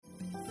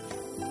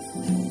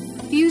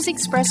views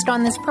expressed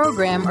on this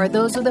program are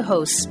those of the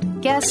hosts,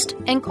 guests,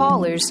 and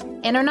callers,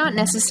 and are not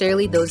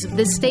necessarily those of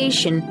this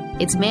station,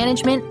 its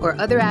management, or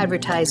other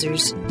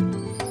advertisers.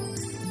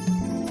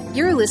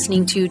 You're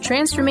listening to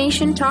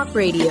Transformation Talk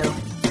Radio.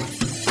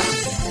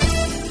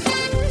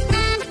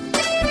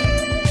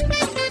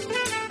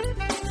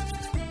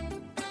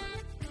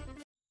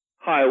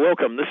 Hi,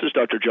 welcome. This is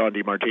Dr. John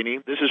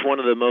DeMartini. This is one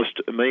of the most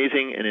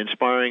amazing and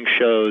inspiring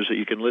shows that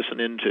you can listen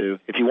into.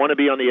 If you want to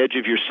be on the edge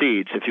of your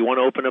seats, if you want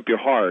to open up your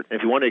heart,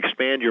 if you want to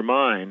expand your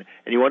mind,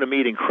 and you want to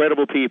meet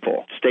incredible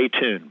people, stay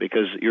tuned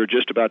because you're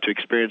just about to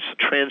experience a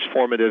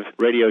transformative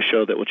radio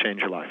show that will change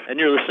your life. And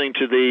you're listening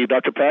to the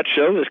Dr. Pat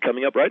Show that's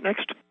coming up right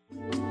next.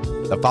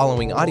 The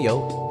following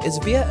audio is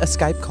via a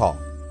Skype call.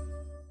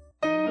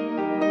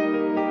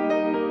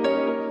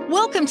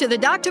 Welcome to the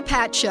Dr.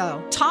 Pat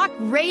Show. Talk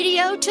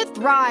radio to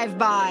thrive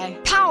by.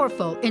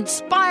 Powerful,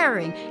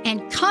 inspiring,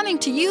 and coming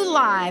to you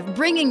live,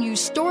 bringing you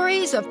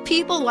stories of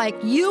people like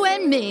you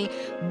and me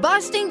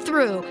busting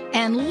through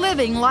and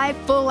living life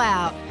full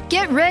out.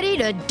 Get ready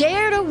to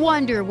dare to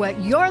wonder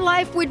what your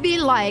life would be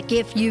like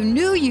if you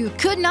knew you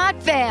could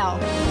not fail.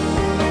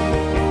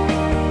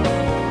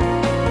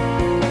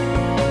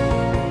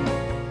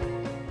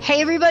 Hey,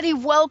 everybody,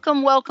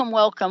 welcome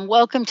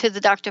to the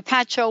Dr.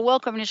 Pat Show.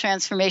 Welcome to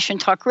Transformation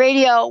Talk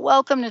Radio.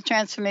 Welcome to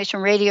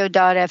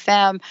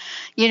TransformationRadio.fm.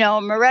 You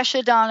know,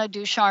 Maresha Donna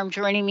Ducharme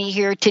joining me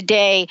here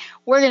today.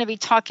 We're going to be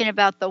talking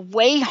about the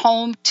way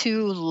home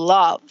to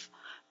love.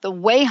 The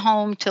way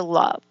home to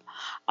love.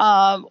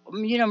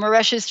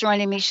 Maresha's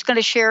joining me. She's going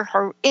to share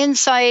her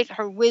insight,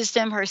 her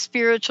wisdom, her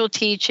spiritual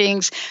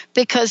teachings,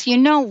 because you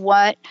know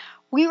what?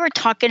 We were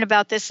talking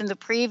about this in the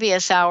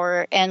previous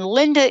hour, and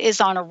Linda is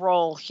on a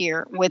roll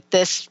here with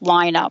this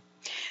lineup.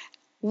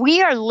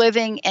 We are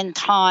living in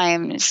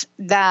times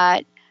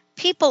that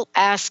people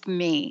ask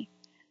me,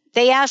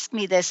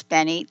 this,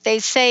 Benny, they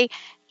say,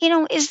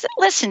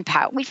 listen,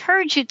 Pat, we've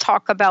heard you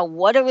talk about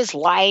what it was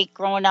like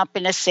growing up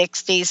in the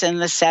 60s and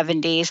the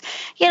 70s.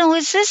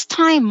 Is this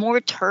time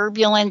more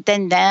turbulent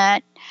than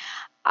that?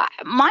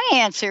 My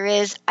answer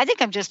is, I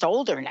think I'm just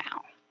older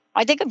now.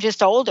 I think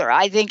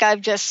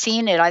I've just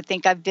seen it. I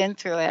think I've been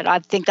through it. I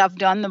think I've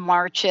done the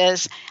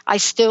marches. I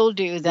still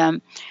do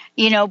them,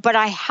 but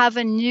I have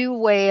a new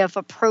way of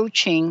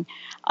approaching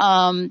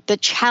the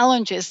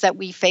challenges that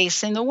we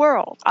face in the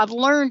world. I've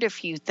learned a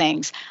few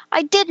things.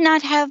 I did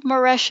not have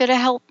Maresha to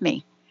help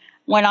me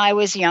when I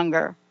was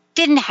younger.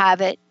 Didn't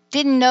have it.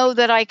 Didn't know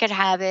that I could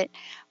have it.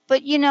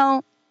 But,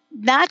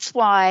 that's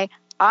why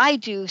I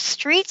do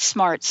street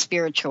smart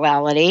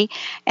spirituality,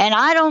 and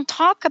I don't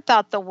talk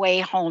about the way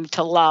home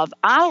to love.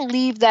 I'll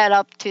leave that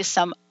up to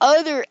some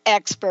other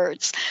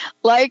experts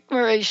like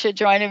Maresha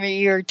joining me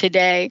here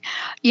today.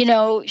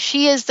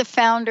 She is the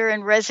founder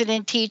and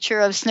resident teacher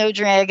of Snow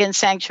Dragon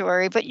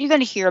Sanctuary, but you're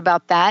going to hear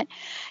about that.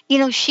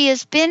 She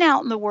has been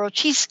out in the world.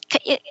 She's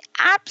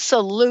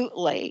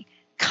absolutely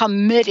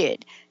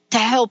committed to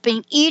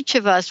helping each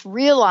of us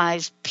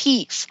realize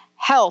peace,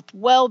 health,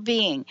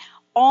 well-being,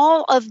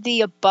 all of the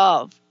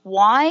above.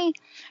 Why?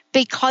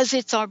 Because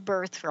it's our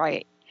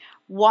birthright.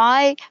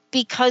 Why?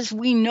 Because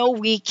we know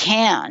we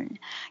can.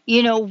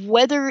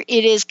 Whether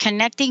it is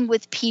connecting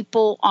with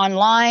people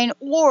online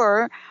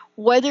or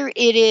whether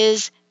it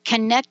is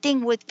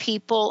connecting with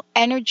people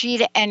energy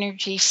to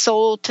energy,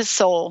 soul to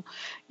soul.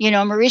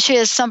 Maresha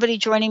is somebody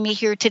joining me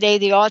here today,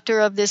 the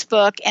author of this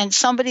book, and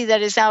somebody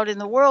that is out in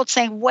the world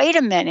saying, wait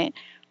a minute.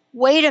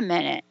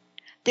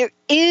 There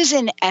is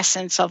an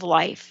essence of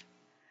life.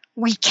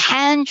 We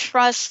can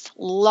trust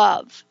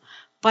love,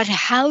 but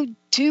how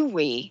do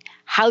we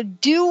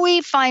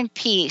find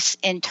peace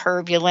in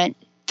turbulent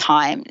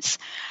times?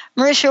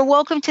 Maresha,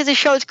 welcome to the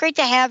show. It's great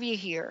to have you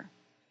here.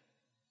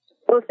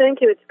 Well,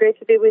 thank you. It's great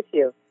to be with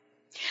you.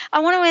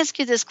 I want to ask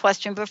you this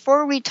question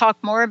before we talk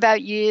more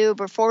about you,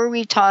 before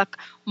we talk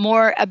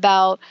more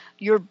about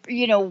your,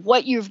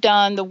 what you've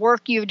done, the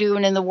work you're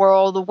doing in the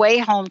world, the way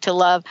home to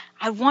love.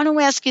 I want to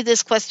ask you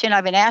this question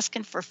I've been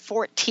asking for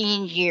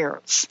 14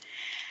 years.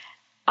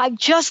 I've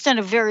just done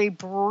a very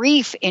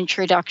brief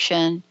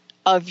introduction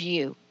of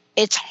you.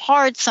 It's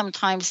hard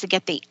sometimes to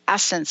get the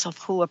essence of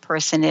who a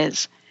person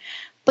is.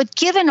 But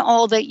given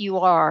all that you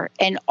are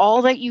and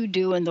all that you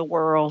do in the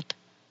world,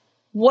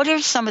 what are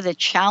some of the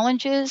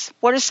challenges?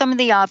 What are some of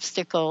the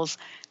obstacles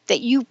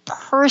that you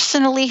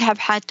personally have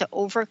had to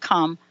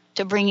overcome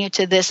to bring you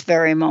to this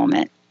very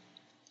moment?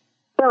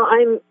 Well,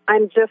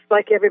 I'm just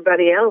like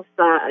everybody else.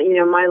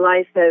 My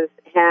life has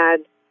had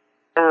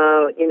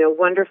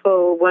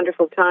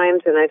wonderful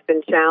times, and I've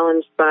been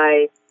challenged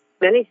by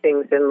many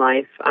things in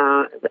life.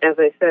 As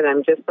I said,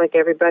 I'm just like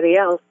everybody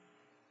else.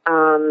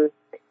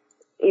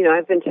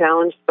 I've been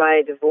challenged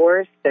by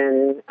divorce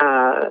and,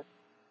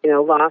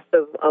 loss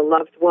of a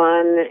loved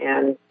one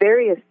and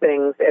various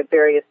things at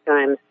various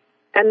times.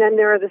 And then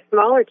there are the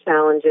smaller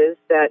challenges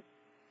that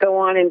go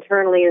on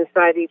internally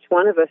inside each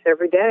one of us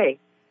every day.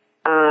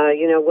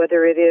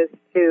 Whether it is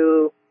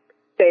to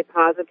stay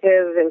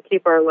positive and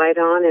keep our light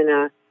on in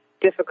a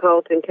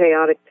difficult and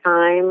chaotic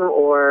time,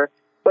 or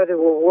whether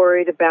we're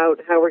worried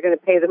about how we're going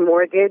to pay the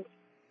mortgage,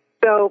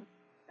 So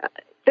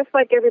just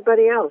like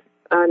everybody else,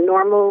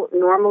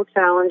 normal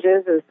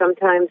challenges, and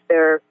sometimes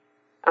they're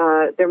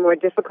more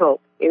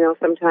difficult.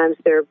 Sometimes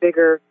they're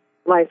bigger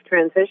life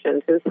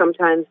transitions, and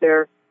sometimes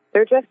they're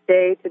just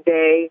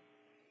day-to-day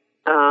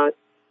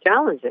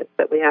challenges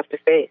that we have to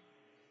face.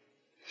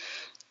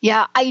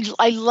 Yeah,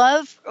 I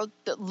love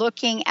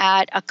looking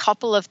at a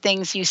couple of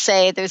things you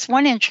say. There's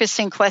one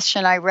interesting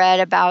question I read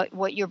about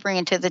what you're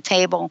bringing to the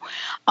table.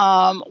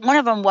 One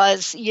of them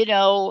was,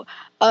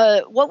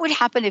 what would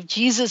happen if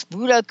Jesus,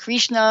 Buddha,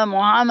 Krishna,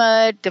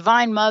 Muhammad,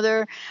 Divine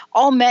Mother,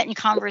 all met in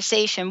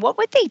conversation? What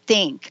would they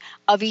think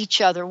of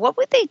each other? What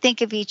would they think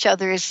of each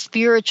other's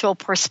spiritual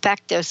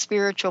perspective,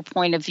 spiritual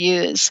point of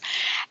views?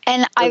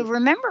 And I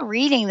remember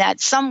reading that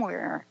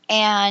somewhere.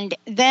 And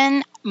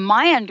then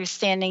my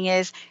understanding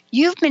is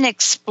you've been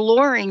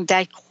exploring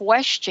that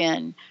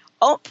question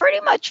pretty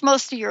much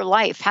most of your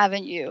life,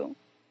 haven't you?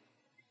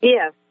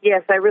 Yes,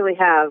 I really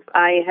have.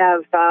 I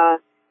have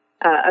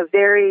a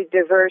very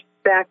diverse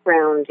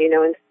background,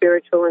 in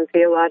spiritual and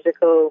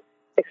theological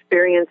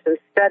experience and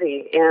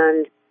study.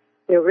 And,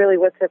 really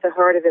what's at the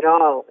heart of it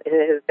all,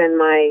 it has been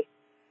my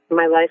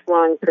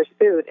lifelong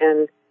pursuit.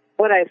 And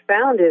what I've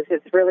found is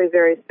it's really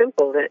very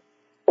simple, that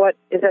what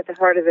is at the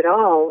heart of it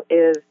all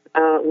is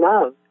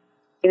love.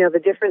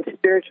 The different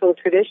spiritual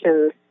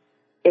traditions,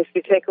 if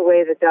you take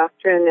away the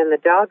doctrine and the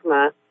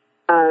dogma,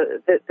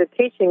 the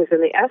teachings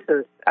and the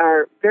essence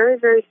are very,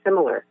 very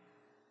similar.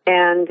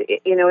 And,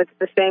 it's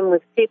the same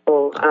with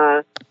people.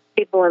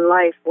 People in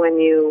life, when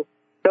you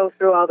go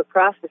through all the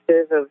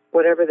processes of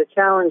whatever the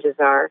challenges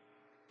are,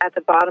 at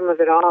the bottom of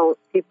it all,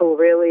 people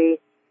really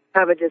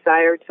have a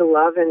desire to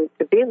love and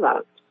to be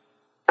loved.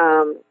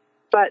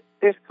 But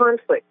there's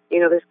conflict.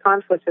 There's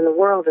conflict in the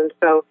world, and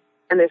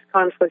there's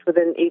conflict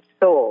within each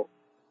soul.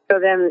 So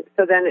then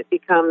it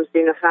becomes,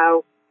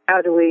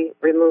 how do we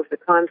remove the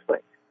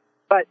conflict?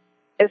 But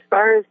as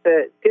far as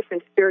the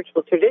different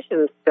spiritual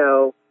traditions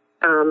go,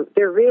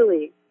 they're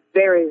really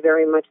very,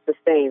 very much the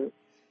same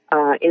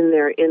in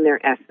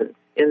their essence,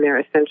 in their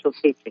essential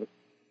teaching.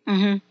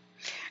 Mm-hmm.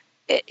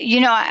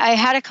 I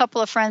had a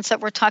couple of friends that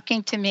were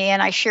talking to me,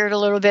 and I shared a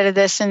little bit of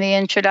this in the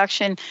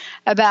introduction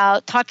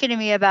about talking to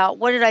me about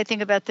what did I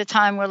think about the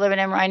time we're living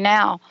in right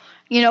now,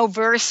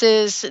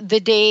 versus the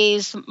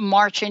days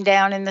marching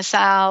down in the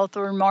South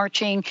or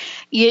marching,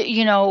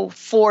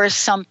 for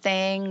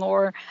something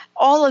or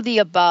all of the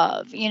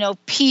above,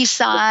 peace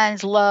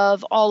signs,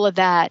 love, all of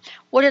that.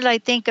 What did I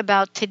think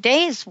about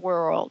today's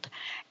world?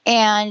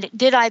 And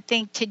did I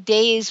think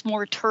today's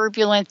more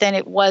turbulent than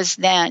it was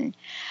then?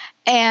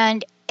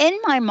 And in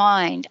my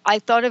mind, I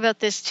thought about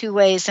this two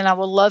ways, and I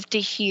would love to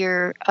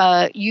hear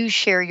you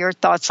share your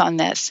thoughts on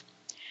this.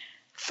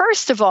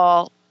 First of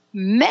all,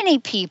 many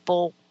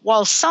people,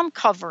 while some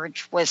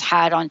coverage was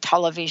had on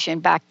television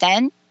back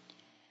then,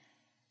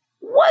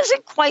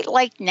 wasn't quite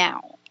like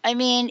now. I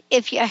mean,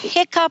 if you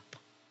hiccup,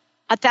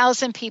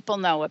 1,000 people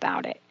know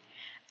about it.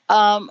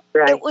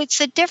 Right.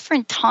 It's a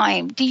different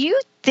time. Do you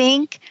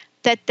think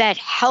that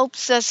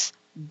helps us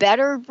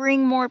better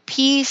bring more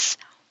peace,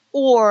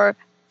 or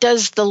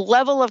does the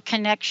level of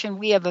connection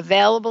we have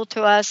available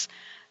to us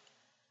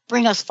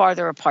bring us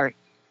farther apart?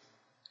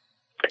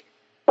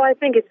 Well, I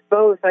think it's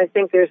both. I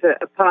think there's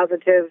a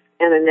positive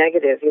and a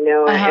negative.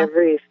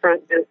 Every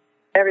front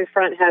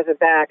has a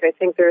back. I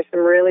think there are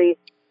some really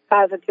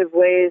positive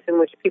ways in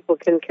which people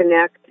can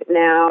connect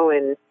now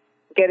and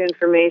get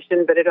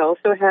information, but it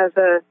also has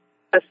a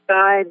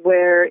side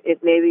where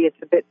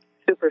it's a bit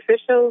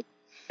superficial,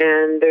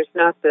 and there's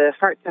not the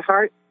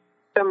heart-to-heart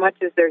so much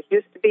as there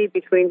used to be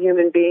between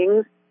human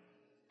beings.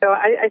 So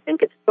I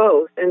think it's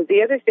both. And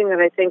the other thing that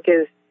I think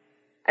is,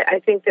 I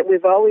think that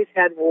we've always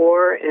had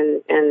war,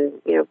 and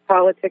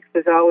politics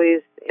is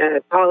always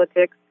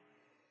politics.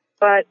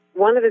 But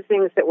one of the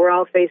things that we're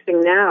all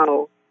facing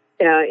now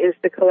is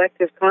the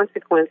collective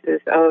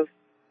consequences of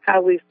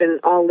how we've been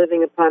all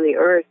living upon the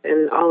earth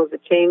and all of the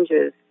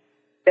changes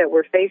that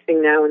we're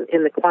facing now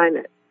in the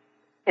climate.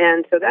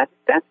 And so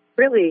that's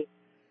really,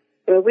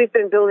 we've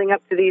been building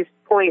up to these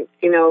points,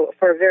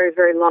 for a very,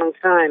 very long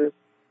time.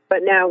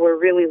 But now we're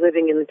really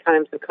living in the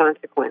times of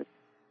consequence.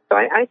 So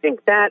I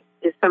think that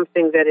is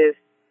something that is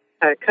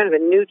kind of a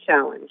new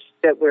challenge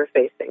that we're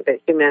facing, that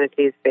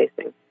humanity is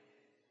facing.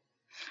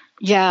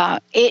 Yeah,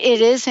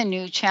 it is a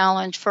new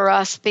challenge for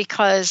us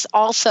because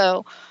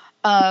also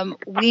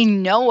we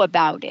know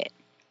about it,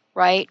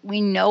 right? We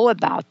know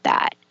about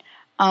that.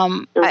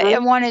 I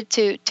wanted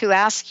to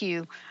ask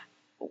you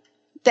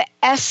the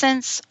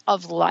essence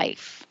of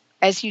life,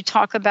 as you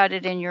talk about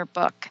it in your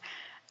book.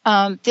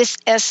 This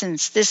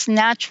essence, this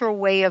natural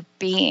way of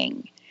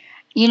being,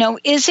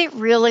 is it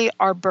really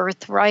our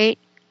birthright?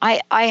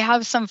 I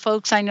have some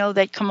folks I know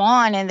that come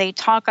on and they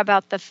talk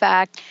about the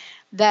fact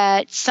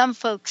that some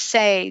folks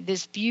say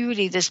this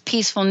beauty, this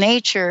peaceful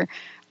nature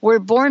we're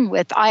born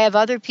with. I have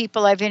other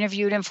people I've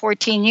interviewed in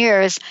 14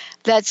 years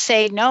that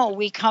say, no,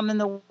 we come in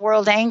the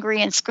world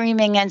angry and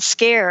screaming and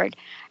scared.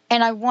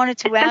 And I wanted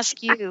to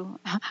ask you,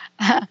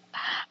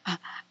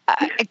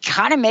 it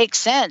kind of makes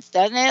sense,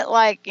 doesn't it?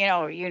 Like,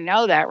 you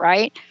know that,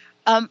 right?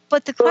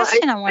 But the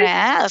question I want to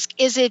ask,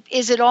 is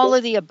it all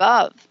of the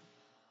above?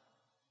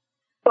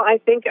 Well, I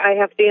think I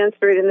have to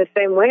answer it in the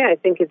same way. I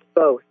think it's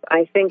both.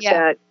 I think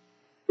that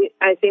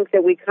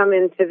we come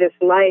into this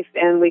life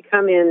and we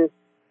come in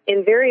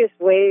various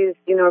ways,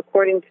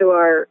 according to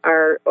our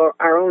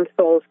own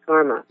soul's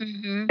karma.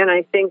 Mm-hmm. And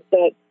I think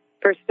that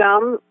for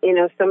some,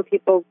 some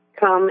people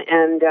come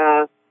and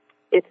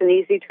it's an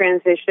easy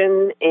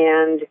transition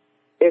and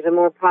there's a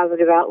more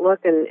positive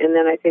outlook. And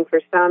then I think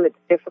for some it's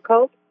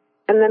difficult.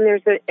 And then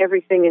there's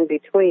everything in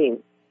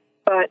between.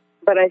 But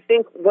I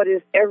think what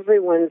is every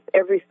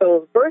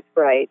soul's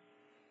birthright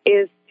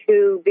is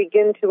to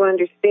begin to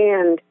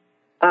understand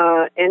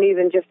and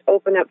even just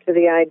open up to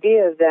the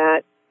idea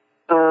that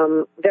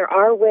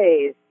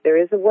there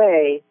is a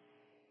way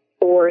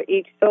for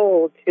each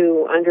soul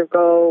to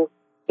undergo,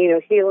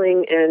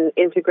 healing and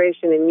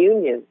integration and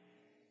union.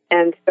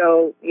 And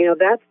so,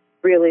 that's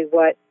really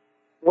what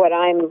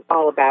I'm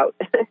all about,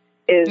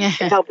 is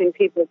helping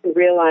people to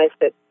realize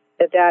that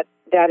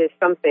is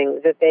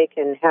something that they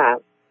can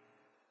have,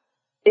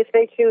 if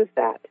they choose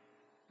that.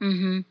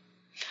 Mm-hmm.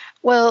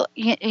 Well,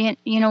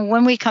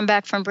 when we come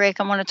back from break,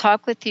 I want to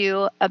talk with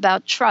you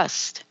about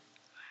trust.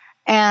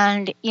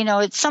 And,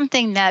 it's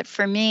something that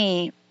for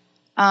me,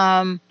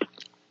 I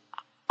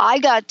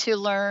got to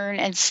learn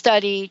and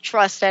study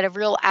trust at a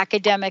real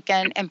academic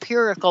and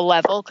empirical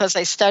level because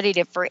I studied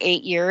it for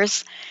 8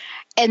 years.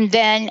 And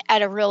then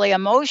at a really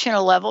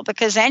emotional level,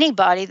 because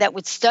anybody that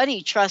would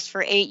study trust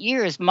for 8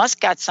 years must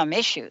got some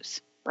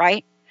issues,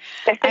 right?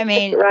 I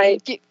mean,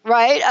 right?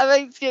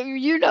 I mean,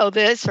 you know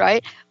this,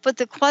 right? But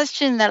the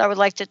question that I would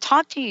like to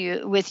talk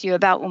with you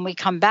about when we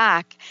come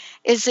back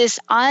is this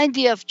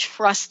idea of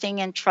trusting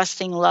and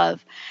trusting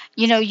love.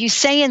 You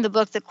say in the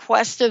book, the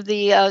quest of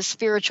the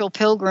spiritual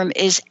pilgrim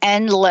is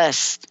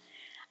endless.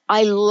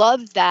 I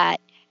love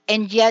that.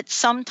 And yet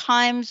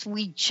sometimes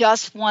we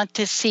just want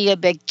to see a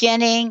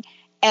beginning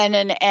and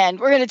an end.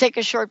 We're going to take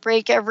a short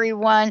break,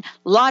 everyone.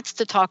 Lots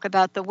to talk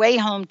about. The Way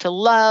Home to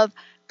Love.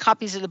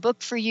 Copies of the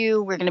book for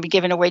you. We're going to be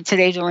giving away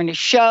today during the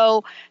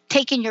show.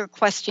 Taking your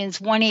questions,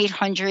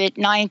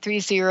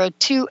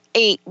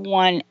 1-800-930-2819.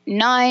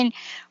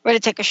 We're going to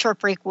take a short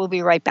break. We'll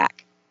be right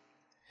back.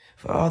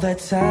 For all the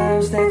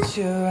times that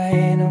you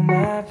rain on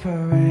my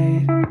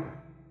parade,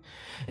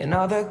 and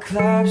all the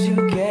clubs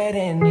you get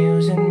in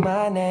using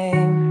my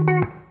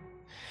name,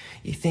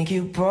 you think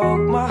you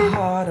broke my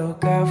heart, oh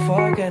girl,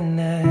 for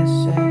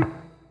goodness sake.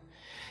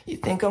 You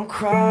think I'm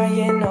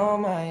crying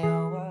on my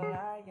own.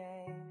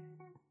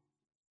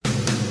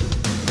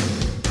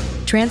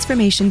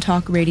 Transformation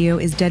Talk Radio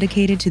is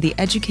dedicated to the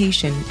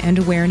education and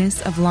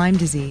awareness of Lyme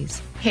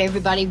disease. Hey,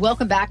 everybody.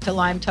 Welcome back to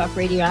Lyme Talk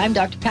Radio. I'm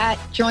Dr. Pat,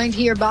 joined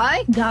here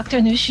by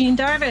Dr. Nusheen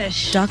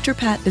Darvish. Dr.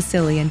 Pat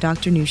Basili and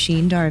Dr.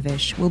 Nusheen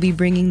Darvish will be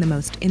bringing the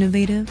most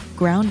innovative,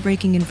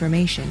 groundbreaking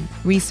information,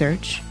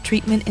 research,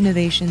 treatment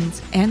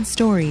innovations, and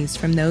stories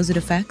from those it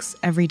affects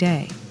every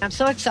day. I'm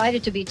so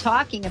excited to be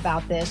talking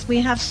about this.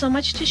 We have so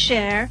much to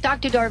share.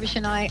 Dr. Darvish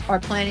and I are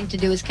planning to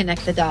do is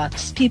connect the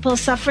dots. People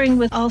suffering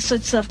with all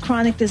sorts of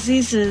chronic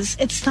diseases,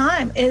 it's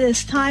time. It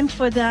is time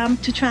for them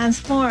to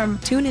transform.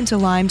 Tune into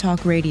Lyme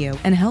Talk Radio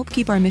and help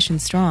keep our mission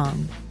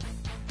strong.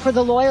 For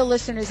the loyal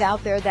listeners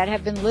out there that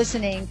have been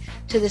listening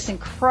to this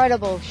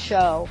incredible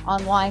show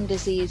on Lyme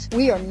disease,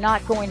 we are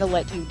not going to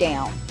let you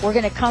down. We're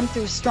going to come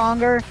through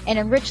stronger and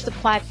enrich the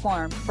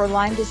platform for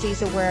Lyme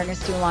disease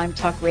awareness through Lyme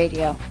Talk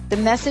Radio. The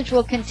message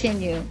will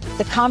continue,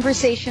 the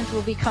conversations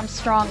will become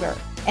stronger,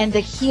 and the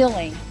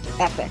healing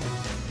epic.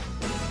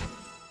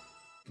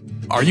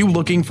 Are you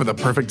looking for the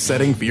perfect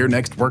setting for your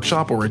next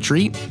workshop or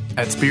retreat?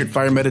 At Spirit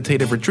Fire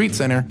Meditative Retreat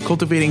Center,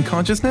 cultivating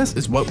consciousness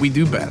is what we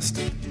do best.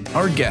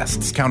 Our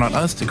guests count on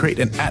us to create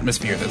an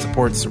atmosphere that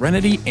supports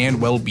serenity and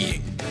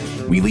well-being.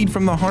 We lead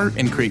from the heart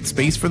and create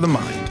space for the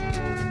mind.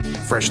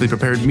 Freshly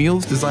prepared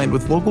meals designed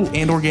with local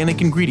and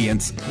organic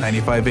ingredients,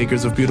 95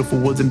 acres of beautiful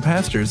woods and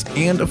pastures,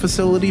 and a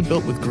facility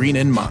built with green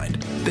in mind.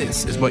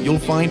 This is what you'll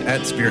find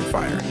at Spirit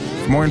Fire.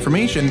 For more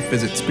information,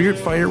 visit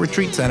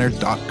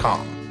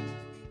spiritfireretreatcenter.com.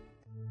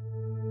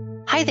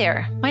 Hi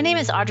there, my name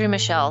is Audrey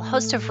Michelle,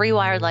 host of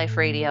Rewired Life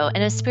Radio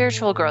and a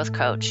spiritual growth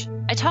coach.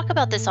 I talk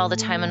about this all the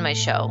time on my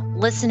show,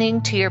 listening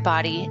to your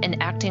body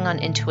and acting on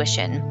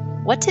intuition.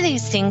 What do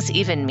these things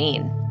even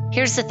mean?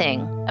 Here's the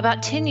thing.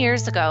 About 10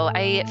 years ago,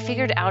 I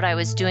figured out I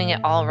was doing it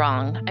all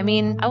wrong. I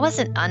mean, I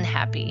wasn't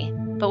unhappy,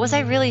 but was I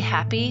really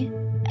happy?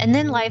 And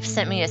then life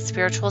sent me a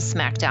spiritual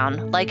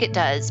smackdown, like it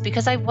does,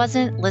 because I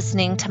wasn't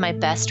listening to my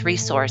best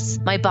resource,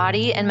 my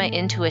body and my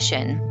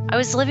intuition. I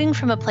was living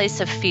from a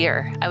place of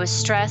fear. I was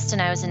stressed and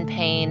I was in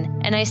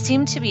pain, and I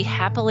seemed to be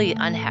happily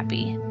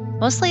unhappy.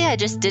 Mostly I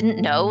just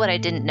didn't know what I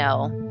didn't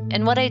know.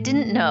 And what I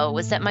didn't know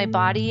was that my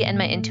body and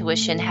my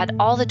intuition had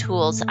all the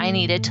tools I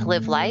needed to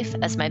live life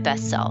as my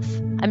best self.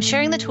 I'm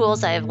sharing the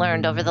tools I have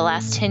learned over the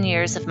last 10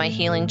 years of my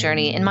healing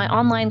journey in my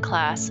online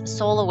class,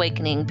 Soul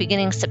Awakening,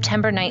 beginning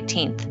September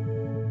 19th.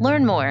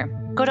 Learn more.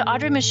 Go to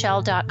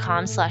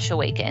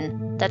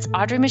audreymichelle.com/awaken. That's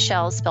Audrey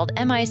Michelle, spelled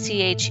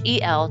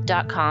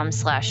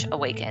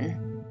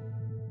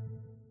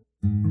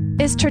MICHEL.com/awaken.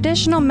 Is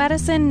traditional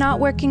medicine not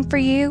working for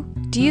you?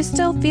 Do you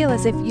still feel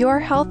as if your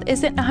health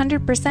isn't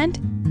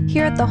 100%?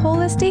 Here at the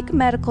Holistic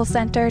Medical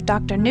Center,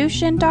 Dr.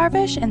 Nushin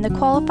Darvish and the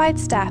qualified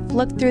staff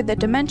look through the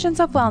dimensions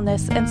of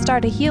wellness and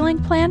start a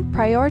healing plan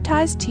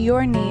prioritized to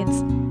your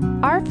needs.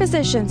 Our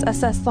physicians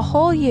assess the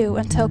whole you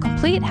until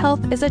complete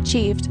health is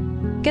achieved.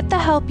 Get the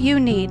help you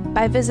need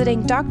by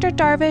visiting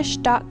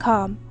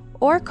drdarvish.com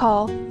or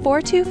call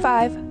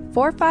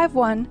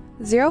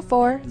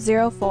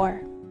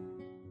 425-451-0404.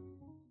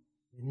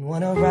 Didn't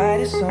wanna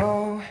write a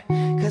song,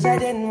 cause I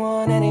didn't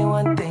want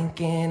anyone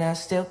thinking I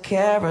still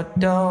care or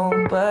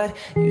don't. But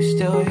you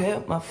still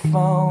hit my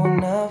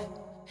phone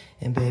up,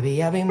 and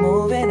baby, I'll be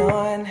moving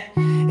on.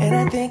 And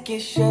I think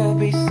it should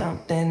be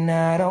something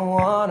I don't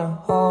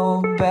wanna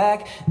hold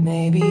back.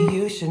 Maybe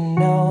you should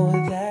know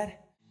that.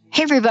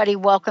 Hey, everybody,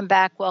 welcome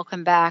back,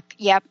 welcome back.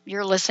 Yep,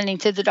 you're listening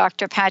to the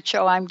Dr. Pat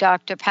Show. I'm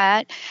Dr.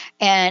 Pat,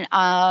 and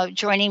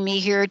joining me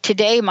here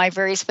today, my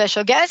very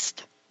special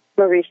guest,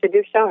 Maresha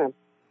Ducharme.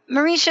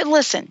 Maresha,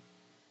 listen,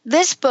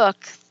 this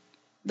book,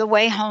 The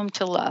Way Home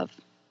to Love,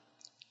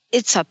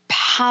 it's a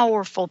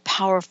powerful,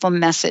 powerful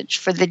message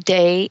for the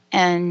day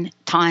and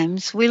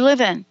times we live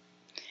in.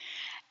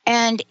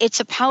 And it's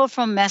a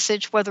powerful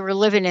message whether we're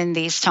living in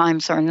these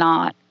times or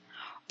not.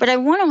 But I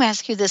want to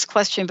ask you this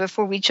question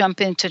before we jump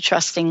into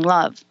trusting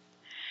love.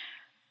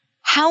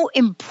 How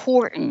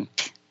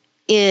important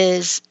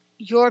is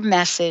your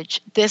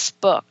message, this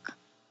book,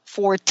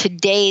 for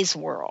today's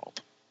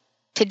world?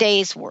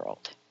 Today's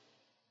world.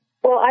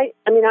 Well, I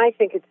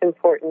think it's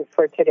important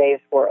for today's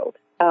world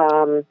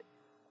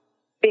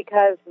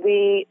because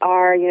we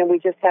are, we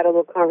just had a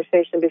little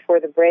conversation before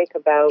the break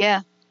about,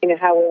 how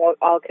we're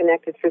all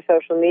connected through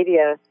social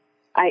media.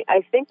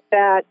 I think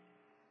that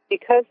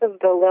because of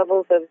the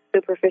levels of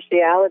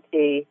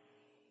superficiality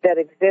that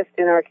exist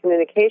in our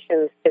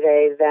communications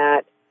today,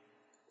 that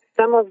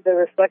some of the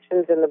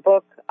reflections in the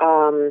book,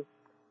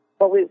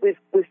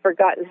 we've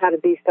forgotten how to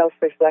be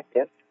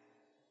self-reflective.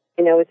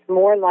 It's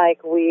more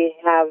like we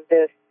have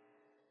this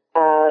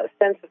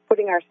sense of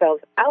putting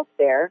ourselves out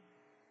there,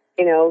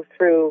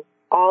 through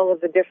all of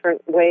the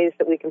different ways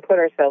that we can put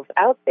ourselves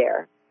out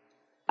there.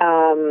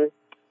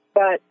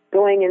 But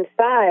going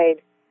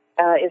inside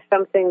is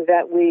something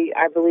that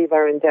I believe,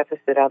 are in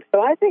deficit of.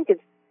 So I think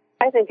it's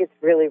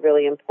really,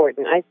 really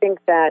important. I think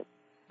that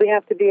we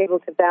have to be able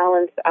to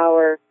balance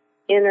our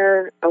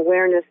inner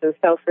awareness and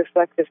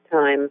self-reflective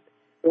time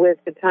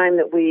with the time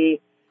that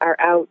we are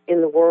out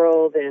in the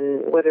world,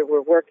 and whether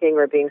we're working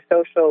or being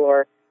social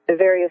or the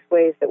various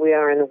ways that we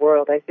are in the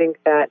world. I think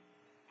that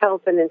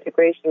health and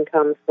integration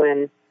comes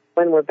when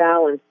we're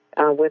balanced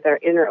with our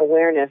inner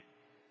awareness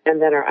and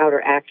then our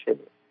outer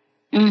actions.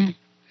 Mm.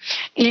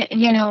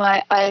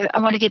 I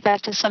want to get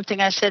back to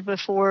something I said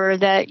before,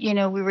 that,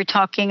 we were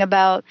talking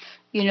about,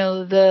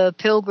 the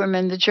pilgrim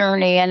and the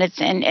journey and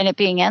it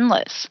being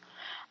endless.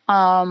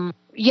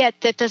 Yet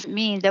that doesn't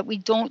mean that we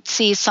don't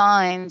see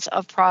signs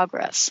of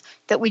progress,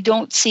 that we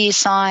don't see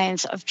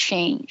signs of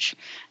change,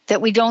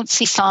 that we don't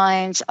see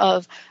signs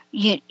of,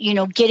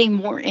 getting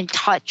more in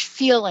touch,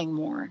 feeling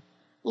more,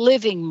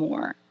 living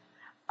more.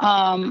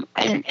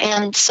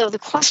 And so the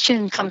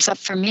question comes up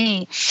for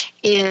me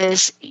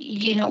is,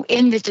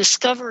 in the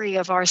discovery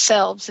of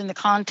ourselves in the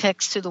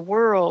context to the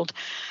world,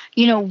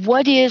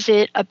 what is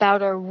it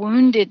about our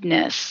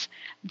woundedness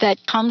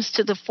that comes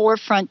to the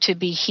forefront to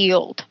be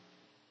healed?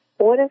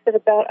 What is it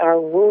about our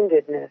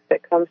woundedness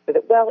that comes to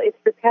the... Well, it's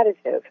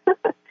repetitive.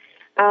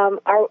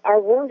 Our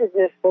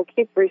woundedness will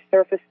keep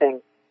resurfacing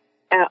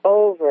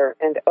over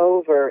and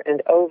over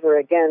and over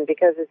again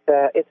because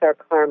it's our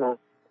karma.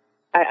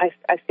 I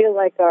feel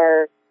like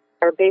our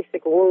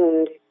basic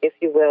wound, if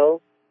you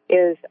will,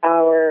 is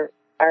our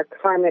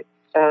karmic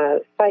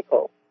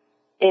cycle,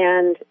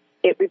 and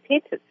it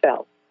repeats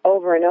itself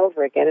over and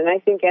over again. And I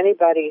think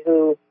anybody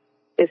who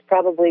is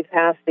probably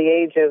past the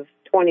age of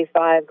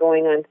 25,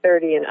 going on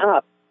 30 and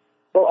up,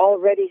 will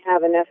already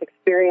have enough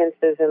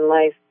experiences in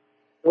life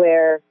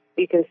where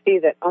you can see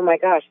that, oh my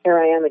gosh, here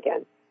I am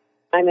again.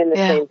 I'm in the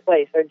same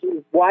place. Or,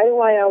 geez, why do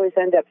I always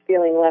end up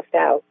feeling left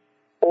out?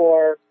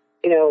 Or,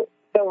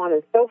 so on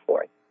and so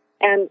forth.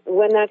 And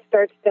when that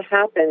starts to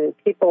happen,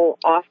 people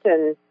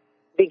often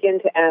begin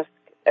to ask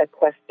the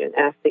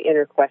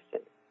inner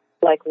question,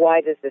 like, why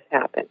does this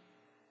happen?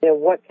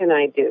 What can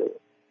I do?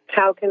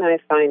 How can I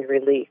find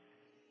relief?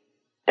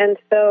 And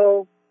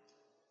so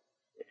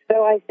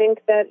I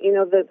think that,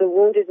 the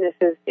woundedness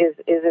is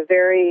a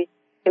very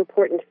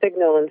important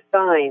signal and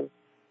sign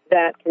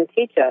that can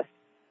teach us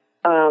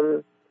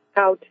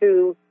how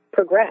to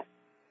progress.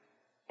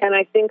 And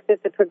I think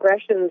that the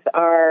progressions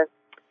are,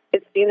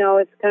 it's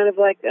kind of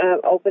like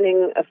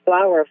opening a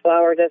flower. A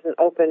flower doesn't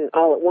open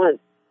all at once.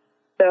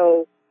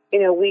 So,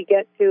 we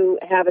get to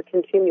have a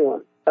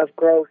continuum of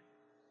growth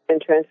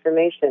and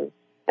transformation.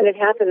 And it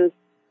happens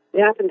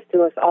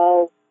to us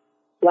all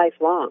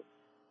lifelong.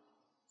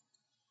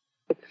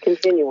 It's a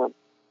continuum.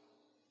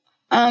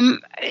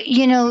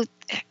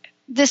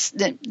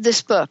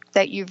 This book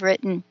that you've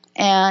written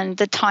and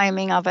the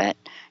timing of it,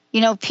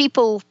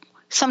 people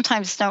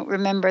sometimes don't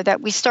remember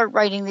that we start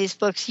writing these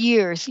books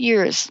years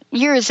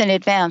in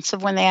advance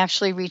of when they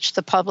actually reach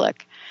the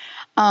public.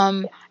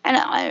 And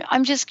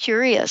I'm just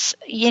curious,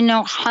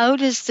 how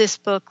does this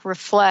book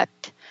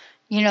reflect,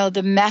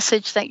 the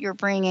message that you're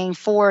bringing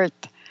forth,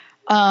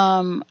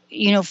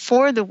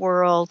 for the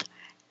world,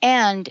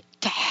 and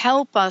to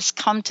help us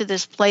come to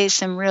this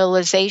place and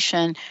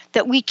realization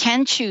that we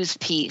can choose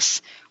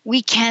peace,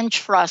 we can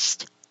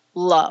trust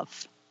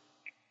love.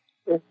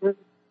 Mm-hmm.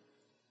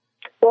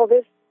 Well,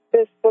 this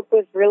book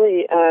was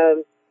really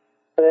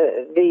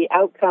the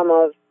outcome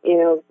of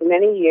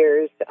many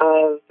years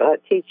of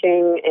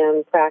teaching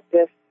and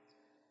practice.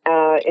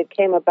 It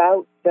came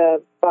about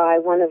by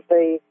one of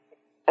the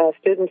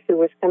students who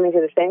was coming to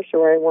the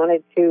sanctuary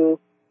wanted to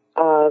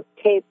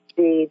tape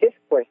the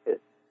discourses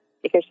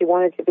because she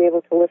wanted to be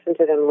able to listen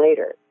to them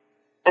later,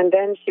 and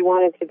then she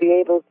wanted to be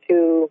able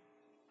to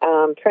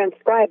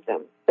transcribe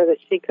them so that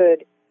she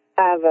could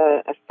have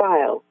a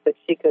file that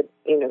she could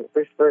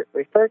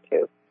refer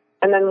to.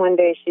 And then one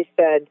day she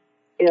said,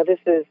 this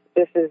is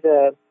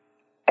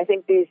I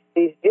think these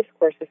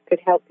discourses could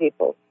help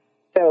people.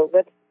 So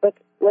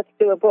let's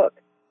do a book.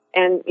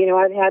 And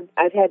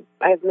I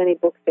have many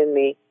books in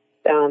me.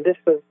 This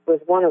was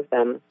one of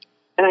them.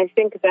 And I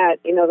think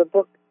that the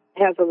book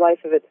has a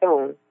life of its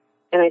own.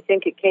 And I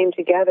think it came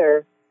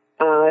together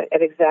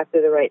at exactly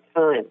the right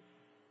time.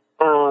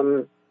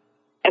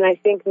 And I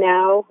think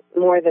now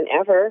more than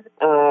ever,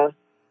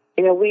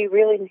 we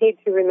really need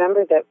to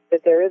remember that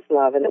there is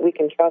love and that we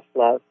can trust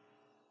love.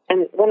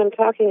 And when I'm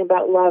talking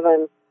about love,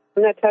 I'm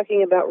not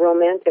talking about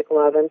romantic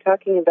love. I'm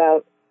talking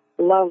about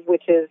love,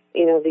 which is,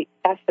 the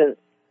essence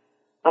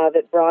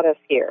that brought us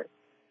here.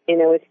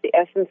 It's the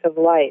essence of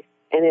life,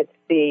 and it's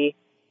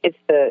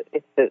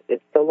the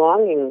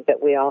longing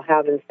that we all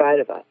have inside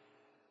of us.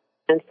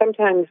 And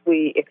sometimes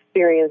we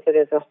experience it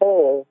as a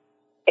whole,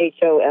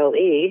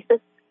 HOLE,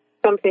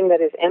 something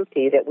that is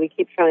empty that we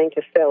keep trying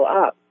to fill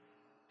up.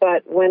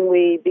 But when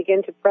we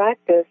begin to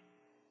practice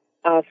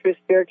through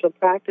spiritual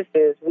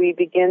practices, we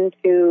begin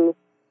to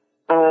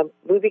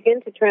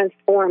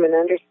transform and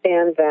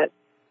understand that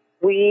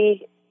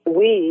we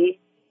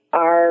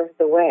are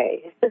the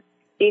way.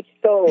 Each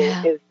soul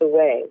is the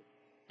way,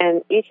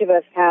 and each of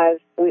us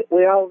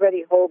we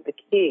already hold the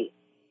key,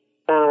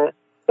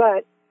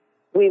 but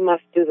we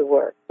must do the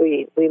work.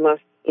 We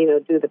must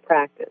do the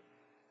practice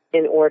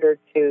in order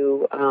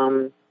to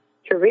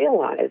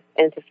realize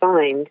and to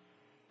find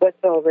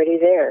what's already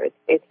there.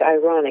 It's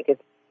ironic.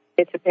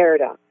 It's a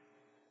paradox.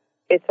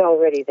 It's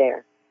already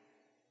there.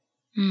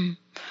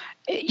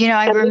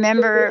 I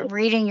remember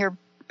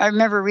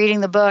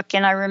reading the book,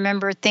 and I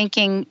remember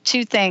thinking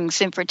two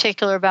things in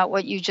particular about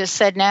what you just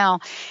said now.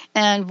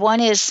 And one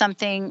is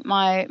something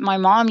my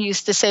mom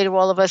used to say to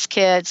all of us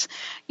kids.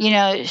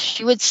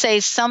 She would say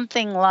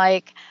something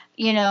like,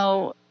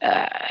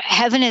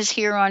 heaven is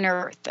here on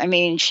earth. I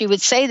mean, she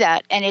would say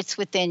that, and it's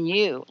within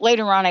you.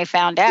 Later on, I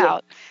found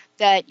out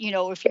that,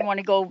 if you want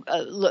to go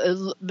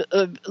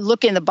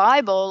look in the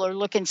Bible or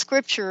look in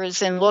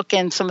scriptures and look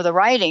in some of the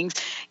writings,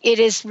 it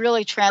is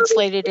really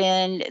translated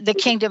in the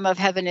kingdom of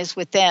heaven is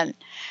within.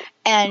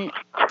 And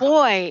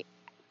boy,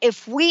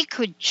 if we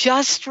could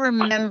just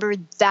remember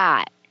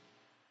that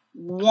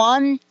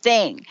one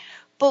thing,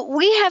 but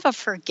we have a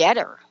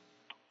forgetter.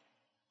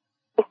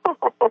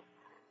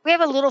 We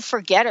have a little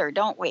forgetter,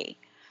 don't we?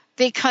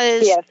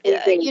 Because,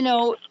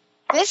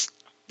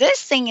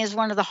 this thing is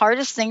one of the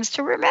hardest things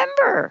to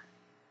remember.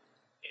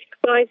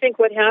 Well, I think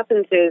what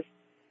happens is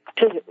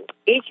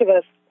each of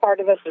us, part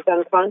of us is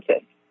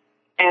unconscious.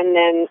 And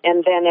then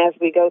as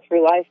we go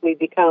through life, we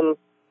become,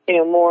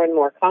 more and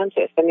more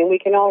conscious. I mean, we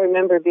can all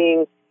remember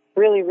being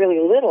really, really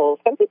little.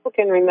 Some people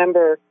can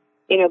remember,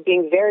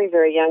 being very,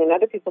 very young, and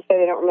other people say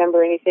they don't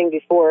remember anything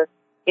before,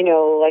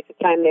 like the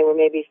time they were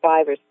maybe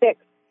 5 or 6.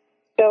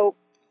 So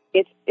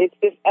it's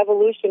this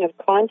evolution of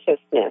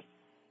consciousness.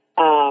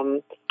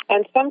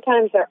 And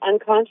sometimes our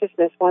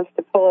unconsciousness wants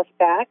to pull us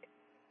back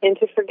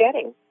into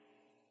forgetting.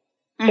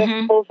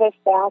 Just pulls us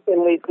back,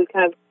 and we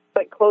kind of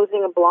like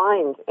closing a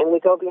blind, and we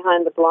go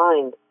behind the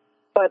blind.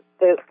 But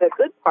the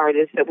good part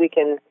is that we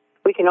can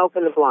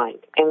open the blind,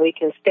 and we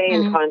can stay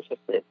in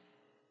consciousness.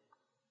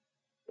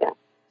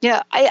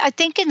 Yeah. I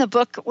think in the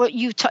book, what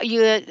you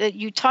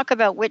talk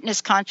about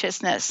witness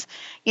consciousness.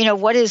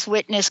 What is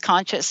witness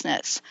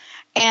consciousness?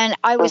 And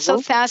I was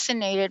so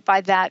fascinated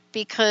by that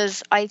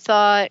because I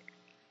thought,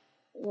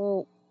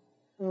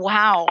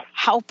 wow,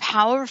 how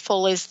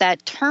powerful is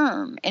that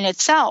term in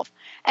itself?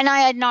 And I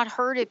had not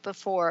heard it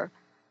before.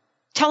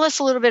 Tell us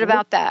a little bit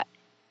about that.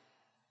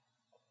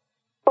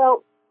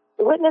 Well,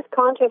 witness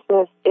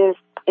consciousness is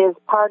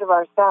part of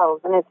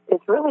ourselves, and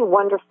it's really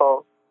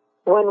wonderful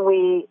when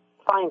we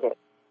find it.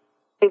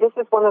 See, this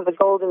is one of the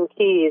golden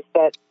keys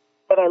that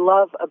I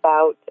love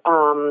about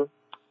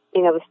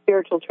the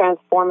spiritual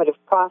transformative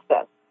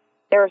process.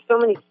 There are so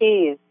many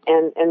keys,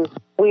 and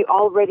we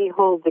already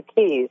hold the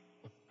keys.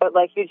 But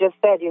like you just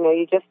said,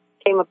 you just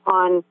came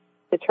upon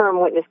the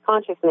term witness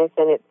consciousness,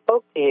 and it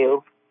spoke to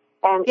you.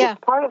 And it's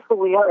part of who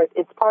we are.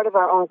 It's part of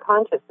our own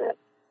consciousness.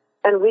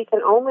 And we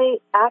can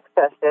only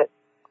access it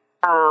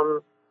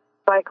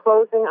by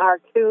closing our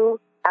two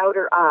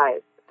outer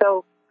eyes.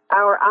 So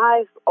our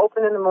eyes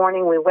open in the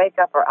morning, we wake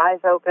up, our eyes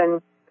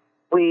open,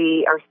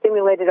 we are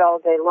stimulated all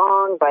day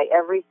long by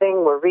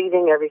everything we're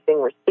reading, everything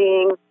we're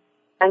seeing.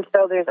 And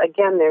so there's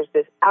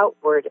this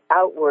outward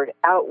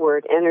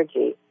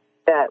energy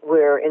that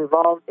we're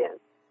involved in.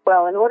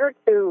 Well, in order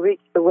to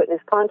reach the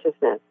witness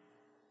consciousness,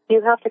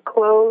 you have to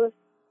close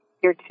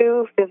your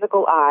two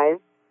physical eyes,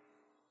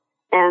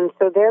 and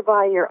so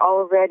thereby you're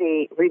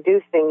already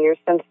reducing your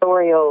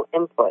sensorial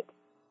input.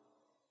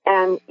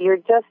 And you're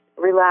just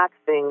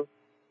relaxing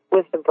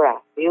with the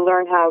breath. You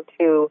learn how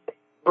to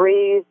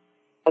breathe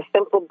a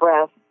simple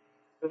breath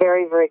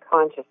very, very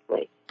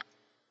consciously.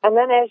 And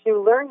then as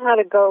you learn how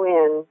to go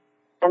in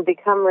and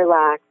become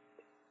relaxed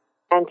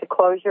and to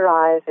close your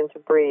eyes and to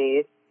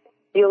breathe,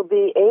 you'll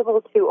be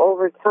able to,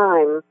 over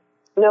time,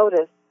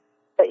 notice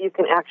that you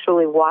can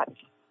actually watch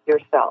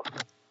yourself.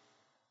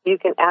 You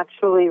can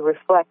actually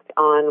reflect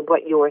on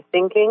what you are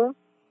thinking,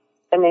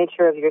 the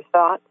nature of your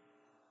thoughts.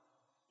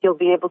 You'll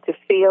be able to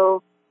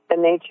feel the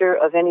nature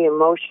of any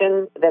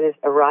emotion that is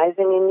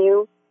arising in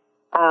you.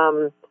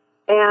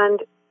 And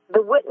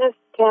the witness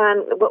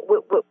can,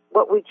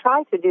 what we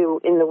try to do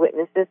in the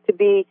witness is to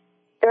be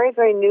very,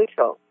 very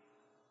neutral.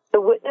 The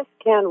witness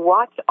can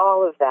watch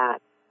all of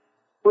that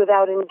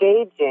without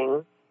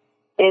engaging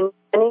in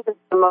any of the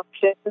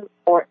emotion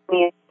or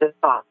any of the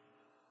thoughts.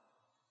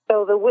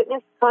 So the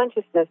witness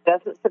consciousness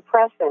doesn't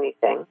suppress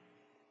anything.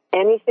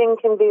 Anything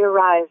can be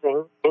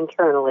arising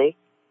internally,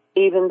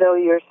 even though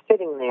you're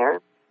sitting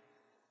there.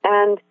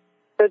 And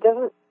so it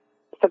doesn't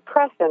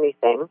suppress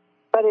anything,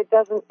 but it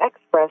doesn't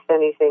express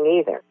anything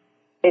either.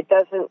 It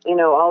doesn't,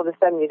 all of a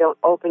sudden you don't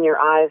open your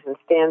eyes and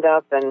stand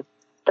up and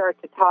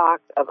start to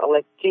talk of,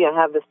 like, gee, I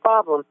have this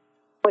problem.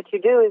 What you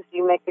do is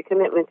you make the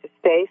commitment to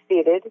stay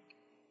seated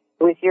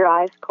with your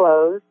eyes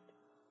closed,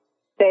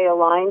 stay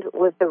aligned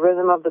with the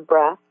rhythm of the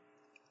breath,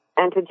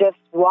 and to just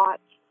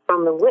watch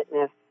from the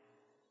witness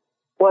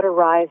what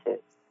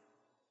arises.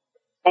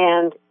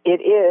 And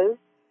it is,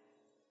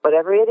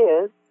 whatever it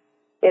is,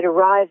 it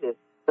arises.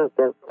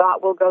 The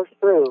thought will go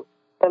through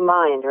the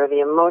mind, or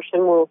the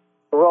emotion will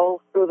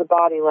roll through the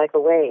body like a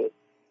wave.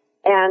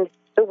 And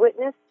the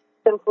witness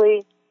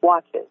simply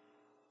watches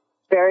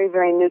very,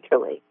 very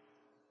neutrally.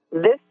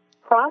 This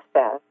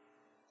process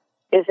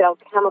is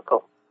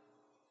alchemical.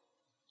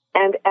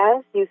 And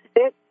as you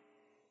sit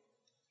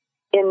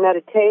in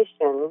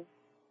meditation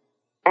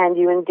and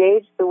you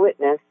engage the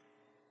witness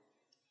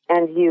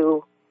and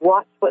you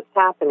watch what's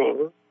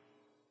happening,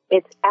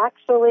 it's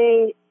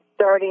actually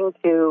starting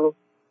to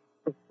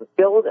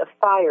build a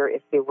fire,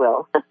 if you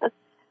will,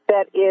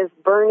 that is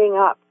burning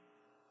up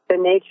the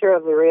nature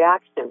of the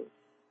reaction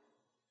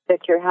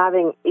that you're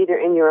having either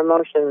in your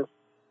emotions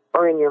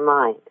or in your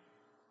mind.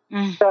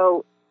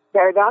 So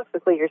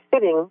paradoxically, you're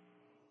sitting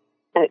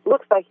and it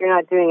looks like you're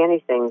not doing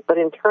anything, but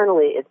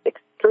internally it's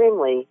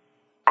extremely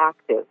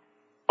active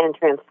and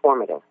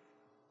transformative.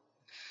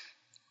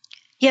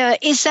 Yeah,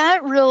 is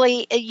that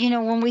really,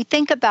 when we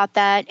think about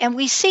that, and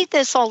we see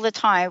this all the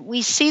time,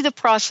 we see the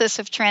process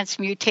of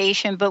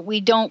transmutation, but we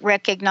don't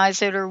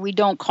recognize it or we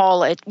don't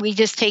call it. We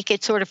just take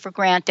it sort of for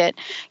granted.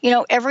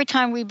 Every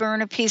time we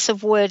burn a piece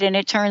of wood and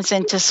it turns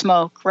into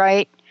smoke,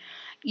 right?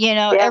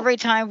 Every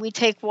time we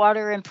take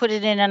water and put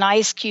it in an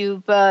ice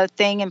cube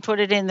thing and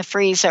put it in the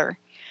freezer.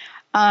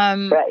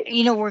 Right.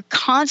 We're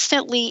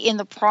constantly in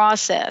the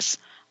process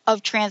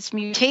of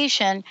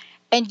transmutation,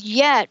 and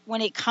yet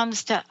when it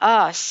comes to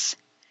us,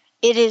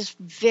 it is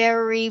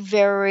very,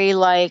 very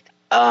like,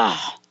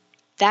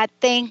 that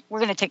thing. We're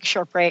going to take a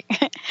short break.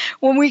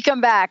 When we come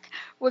back,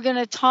 we're going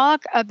to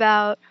talk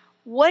about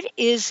what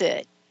is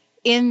it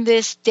in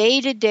this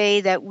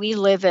day-to-day that we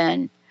live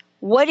in.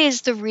 What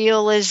is the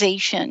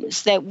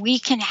realizations that we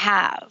can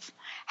have?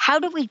 How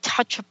do we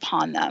touch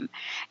upon them?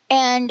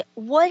 And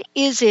what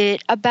is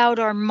it about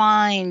our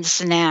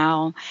minds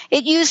now?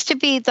 It used to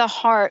be the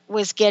heart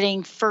was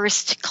getting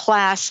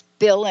first-class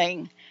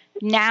billing.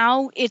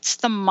 Now it's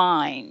the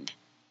mind.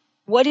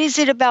 What is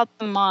it about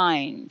the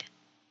mind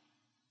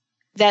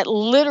that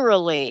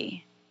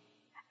literally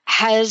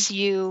has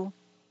you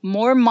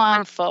more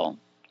mindful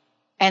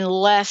and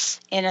less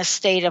in a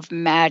state of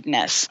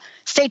madness?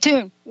 Stay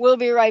tuned. We'll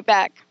be right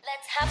back.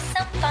 Let's have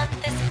some fun.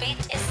 This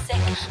beat is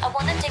sick. I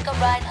want to take a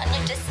ride on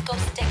your disco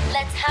stick.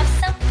 Let's have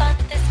some fun.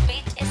 This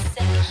beat is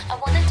sick. I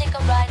want to take a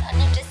ride on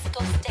your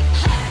disco stick.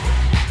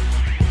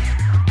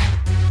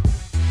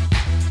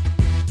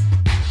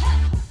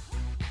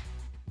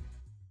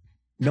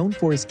 Known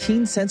for his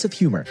keen sense of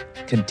humor,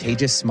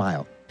 contagious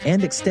smile,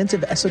 and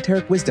extensive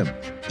esoteric wisdom,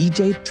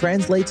 EJ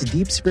translates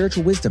deep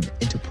spiritual wisdom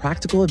into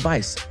practical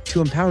advice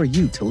to empower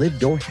you to live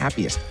your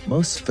happiest,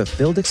 most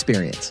fulfilled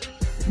experience.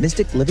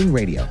 Mystic Living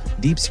Radio,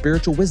 Deep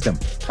Spiritual Wisdom,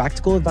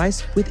 Practical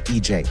Advice with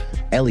EJ,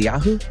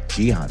 Eliyahu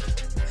Jihan.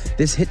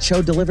 This hit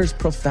show delivers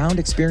profound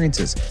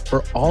experiences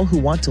for all who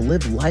want to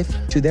live life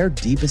to their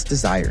deepest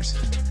desires.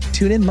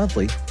 Tune in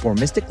monthly for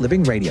Mystic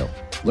Living Radio.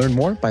 Learn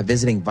more by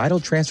visiting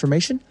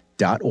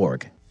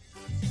vitaltransformation.org.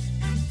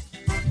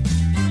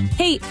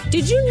 Hey,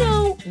 did you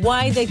know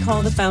why they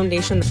call the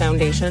foundation?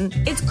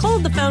 It's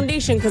called the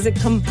foundation because it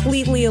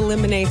completely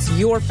eliminates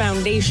your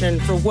foundation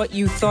for what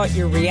you thought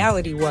your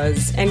reality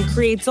was and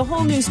creates a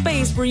whole new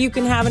space where you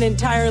can have an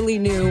entirely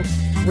new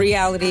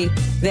reality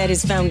that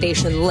is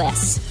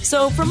foundationless.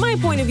 So from my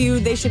point of view,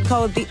 they should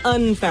call it the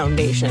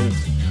unfoundation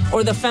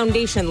or the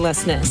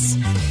foundationlessness.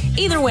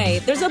 Either way,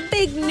 there's a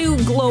big new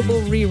global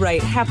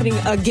rewrite happening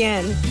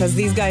again because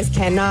these guys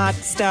cannot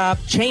stop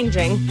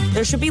changing.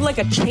 There should be like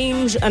a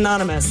Change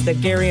Anonymous that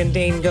Gary and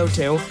Dane go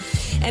to.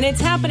 And it's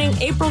happening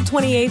April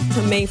 28th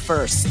to May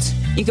 1st.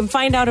 You can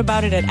find out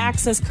about it at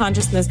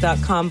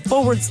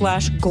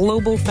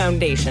accessconsciousness.com/global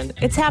foundation.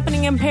 It's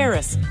happening in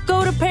Paris.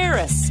 Go to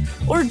Paris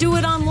or do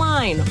it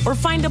online or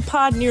find a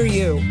pod near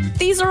you.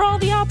 These are all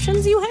the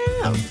options you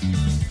have.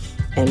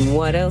 And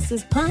what else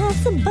is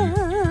possible?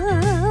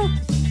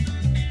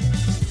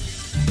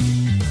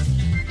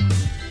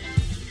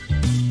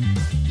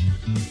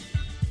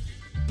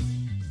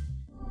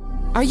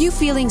 Are you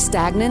feeling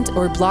stagnant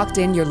or blocked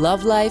in your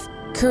love life,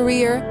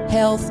 career,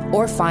 health,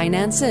 or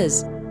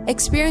finances?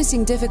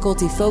 Experiencing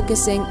difficulty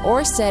focusing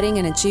or setting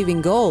and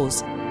achieving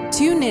goals?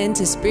 Tune in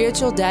to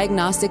Spiritual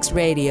Diagnostics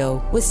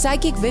Radio with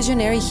psychic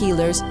visionary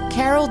healers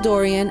Carol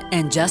Dorian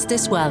and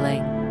Justice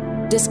Welling.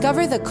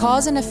 Discover the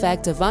cause and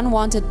effect of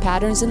unwanted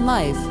patterns in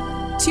life.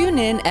 Tune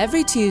in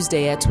every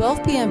Tuesday at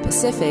 12 p.m.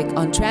 Pacific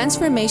on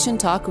Transformation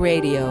Talk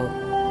Radio.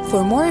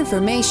 For more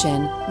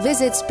information,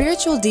 visit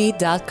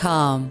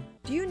spiritualdeed.com.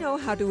 Do you know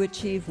how to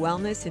achieve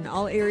wellness in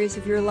all areas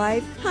of your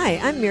life? Hi,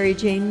 I'm Mary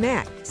Jane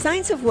Mack.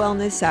 Signs of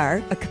wellness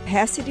are a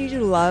capacity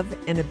to love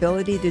and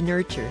ability to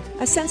nurture,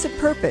 a sense of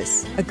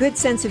purpose, a good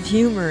sense of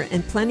humor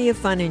and plenty of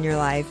fun in your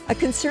life, a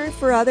concern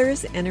for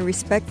others and a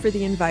respect for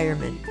the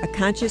environment, a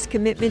conscious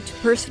commitment to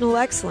personal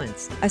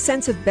excellence, a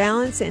sense of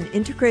balance and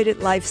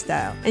integrated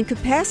lifestyle, and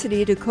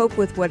capacity to cope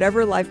with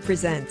whatever life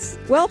presents.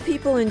 Well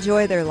people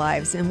enjoy their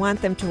lives and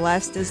want them to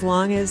last as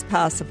long as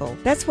possible.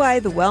 That's why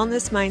the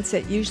wellness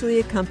mindset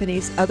usually accompanies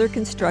other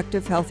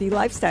constructive, healthy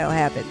lifestyle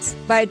habits.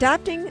 By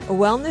adopting a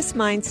wellness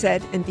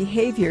mindset and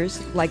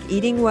behaviors like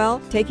eating well,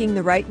 taking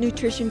the right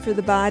nutrition for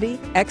the body,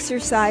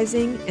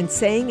 exercising, and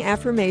saying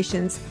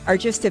affirmations are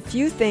just a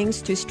few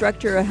things to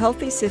structure a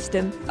healthy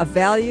system of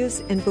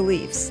values and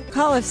beliefs.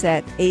 Call us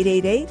at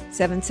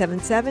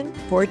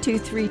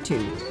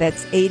 888-777-4232.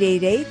 That's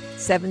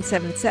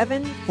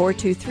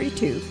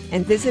 888-777-4232.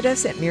 And visit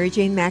us at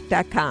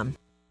maryjanemack.com.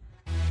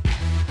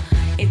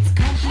 It's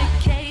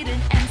complicated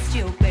and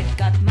stupid.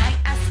 Got my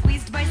ass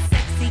squeezed by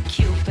sexy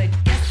Cupid.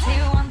 Guess he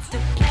wants to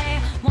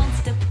play.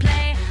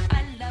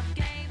 I love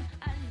game.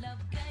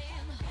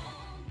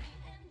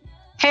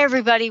 Hey,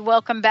 everybody.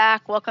 Welcome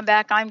back.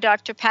 I'm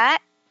Dr.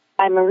 Pat.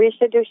 I'm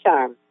Maresha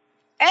Ducharme.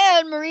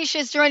 And Maresha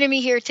is joining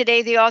me here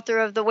today, the author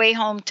of The Way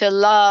Home to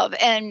Love.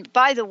 And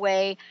by the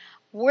way,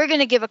 we're going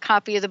to give a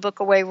copy of the book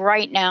away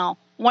right now.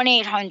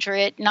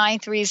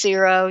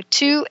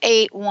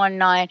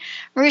 1-800-930-2819.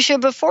 Maresha,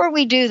 before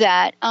we do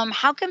that,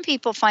 how can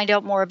people find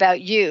out more about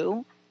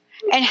you,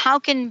 and how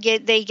can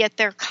they get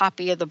their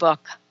copy of the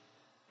book?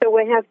 So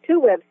we have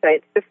two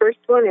websites. The first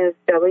one is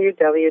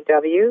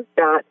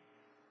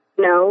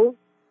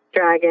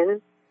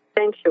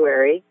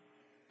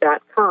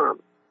snowdragonsanctuary.com.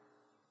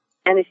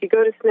 And if you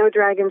go to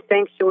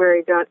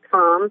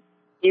snowdragonsanctuary.com,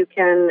 you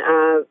can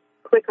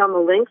click on the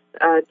links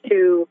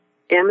to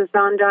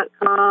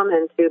Amazon.com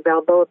and to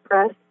Balboa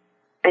Press,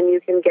 and you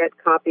can get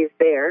copies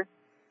there.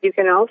 You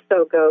can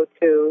also go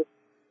to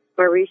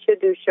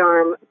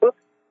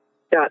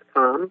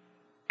MareshaDucharmeBooks.com,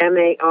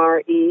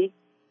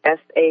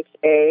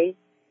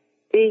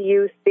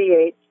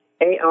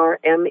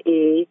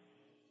 MareshaDucharme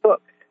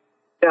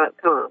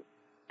Books.com,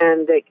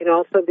 and they can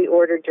also be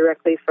ordered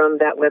directly from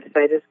that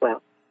website as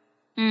well.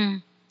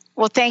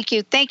 Well, thank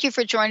you. Thank you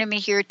for joining me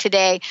here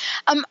today.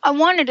 I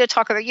wanted to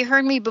talk about, you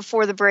heard me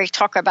before the break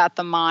talk about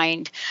the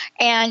mind.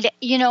 And,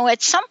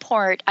 at some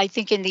point, I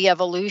think in the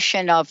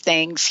evolution of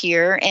things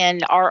here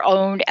and our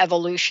own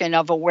evolution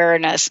of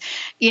awareness,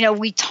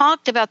 we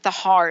talked about the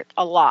heart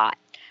a lot.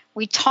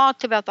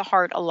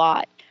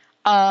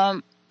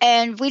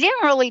 And we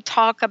didn't really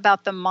talk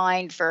about the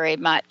mind very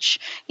much.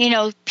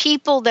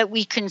 People that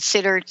we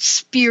considered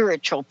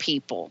spiritual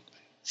people,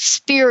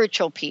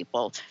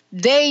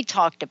 they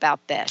talked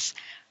about this.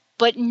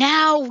 But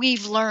now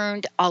we've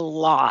learned a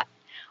lot.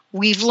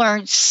 We've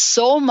learned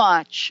so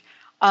much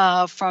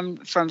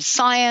from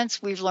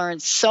science. We've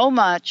learned so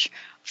much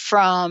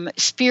from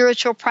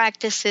spiritual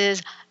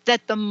practices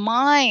that the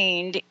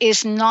mind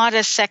is not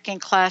a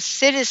second-class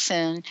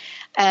citizen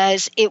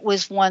as it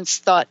was once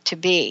thought to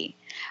be.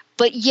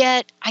 But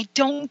yet, I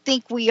don't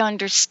think we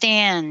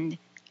understand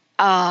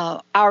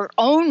our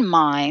own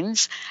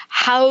minds,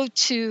 how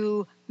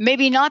to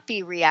maybe not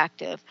be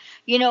reactive,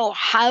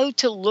 how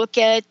to look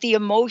at the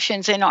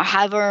emotions and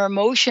have our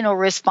emotional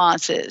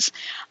responses.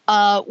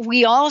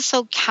 We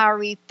also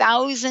carry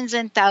thousands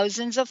and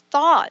thousands of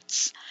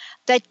thoughts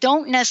that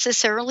don't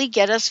necessarily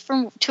get us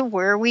to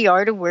where we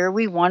are to where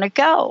we want to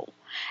go.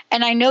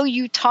 And I know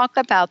you talk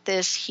about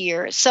this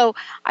here. So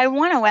I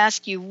want to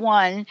ask you,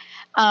 one,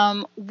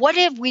 what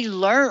have we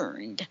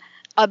learned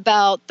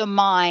about the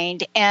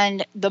mind,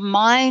 and the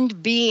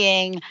mind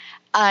being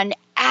an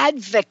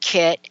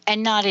advocate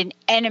and not an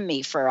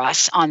enemy for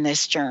us on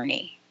this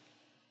journey?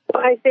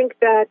 Well, I think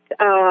that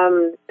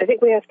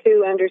we have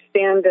to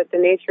understand that the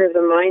nature of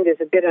the mind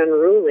is a bit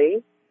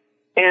unruly,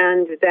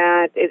 and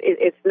that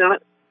it's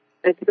not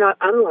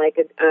unlike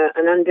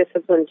an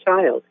undisciplined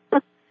child.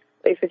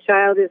 If a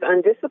child is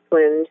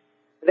undisciplined,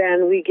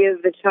 then we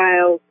give the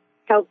child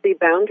healthy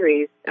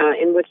boundaries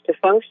in which to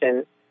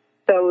function,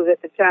 so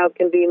that the child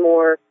can be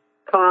more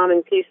calm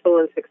and peaceful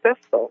and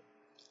successful.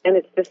 And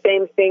it's the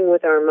same thing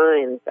with our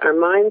minds. Our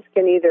minds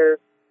can either,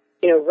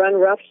 run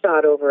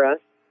roughshod over us,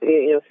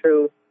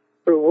 through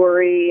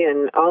worry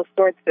and all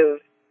sorts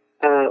of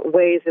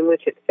ways in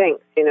which it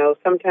thinks.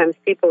 Sometimes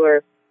people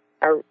are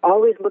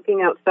always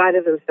looking outside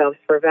of themselves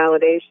for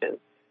validation,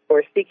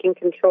 or seeking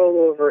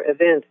control over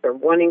events, or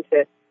wanting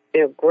to,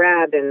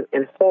 grab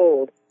and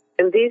hold.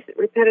 And these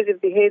repetitive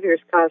behaviors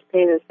cause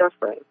pain and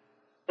suffering.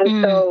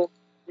 And so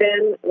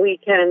then we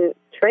can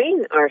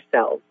train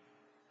ourselves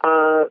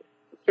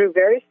through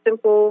very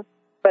simple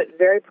but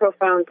very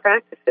profound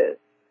practices,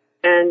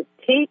 and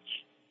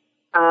teach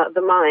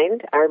the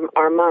mind,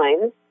 our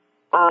minds,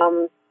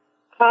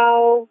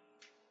 how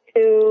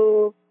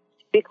to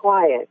be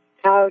quiet,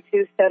 how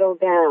to settle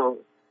down,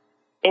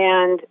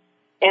 and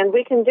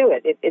we can do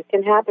it. It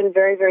can happen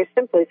very, very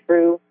simply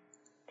through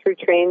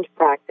trained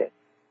practice.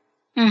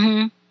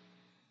 Mm-hmm.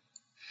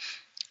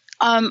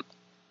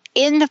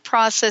 In the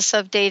process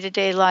of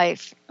day-to-day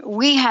life,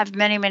 we have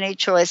many, many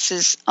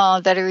choices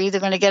that are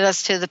either going to get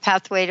us to the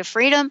pathway to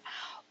freedom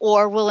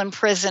or will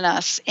imprison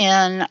us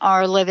in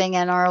our living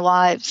and our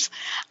lives.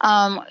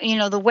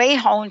 The way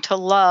home to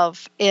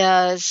love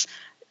is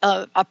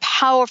a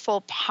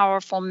powerful,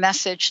 powerful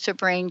message to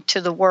bring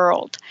to the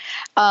world.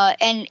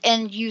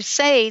 And you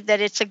say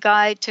that it's a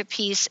guide to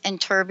peace in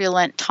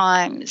turbulent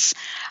times.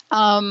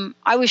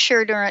 I was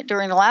sure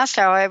during the last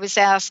hour, I was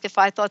asked if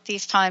I thought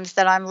these times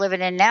that I'm living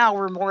in now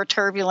were more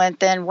turbulent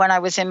than when I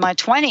was in my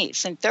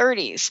 20s and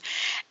 30s.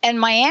 And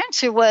my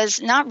answer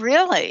was, not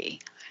really.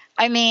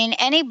 I mean,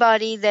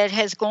 anybody that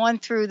has gone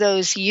through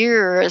those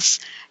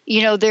years,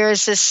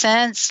 there's a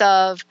sense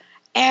of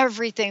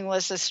everything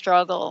was a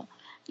struggle.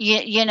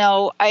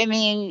 I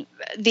mean,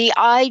 the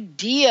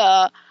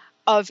idea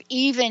of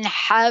even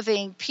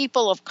having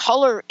people of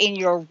color in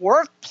your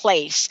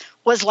workplace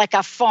was like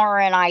a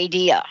foreign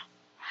idea.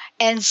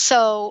 And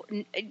so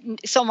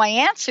my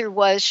answer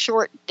was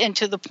short and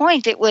to the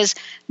point. It was,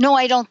 no,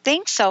 I don't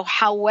think so.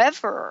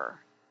 However,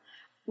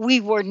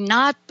 we were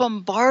not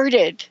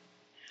bombarded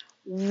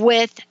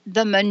with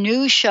the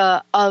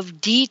minutia of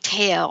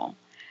detail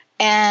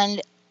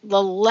and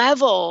the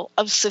level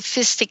of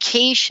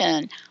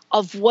sophistication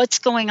of what's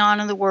going on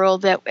in the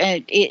world that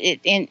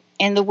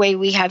in the way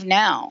we have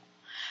now.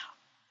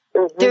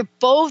 Mm-hmm. They're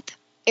both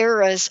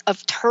eras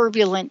of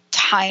turbulent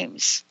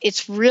times.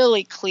 It's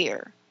really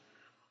clear.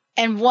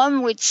 And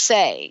one would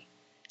say,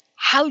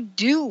 how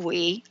do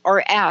we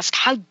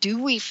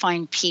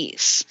find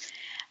peace?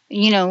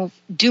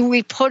 Do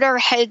we put our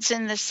heads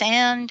in the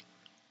sand,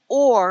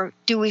 or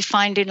do we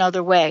find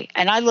another way?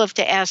 And I'd love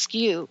to ask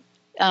you,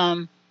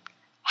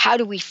 how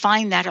do we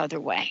find that other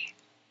way?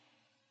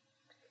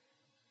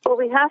 Well,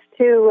 we have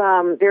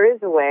to, there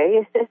is a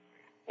way.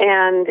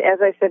 And as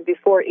I said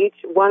before, each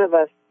one of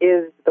us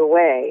is the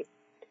way.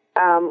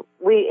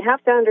 We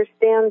have to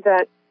understand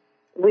that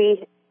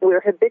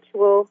we're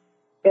habitual,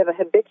 we have a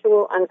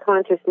habitual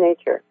unconscious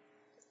nature,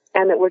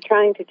 and that we're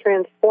trying to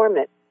transform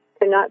it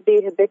to not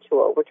be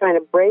habitual. We're trying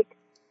to break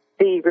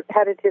the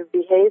repetitive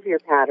behavior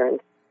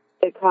patterns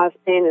that cause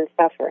pain and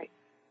suffering.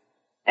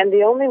 And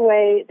the only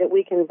way that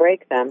we can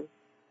break them,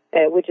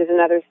 which is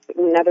another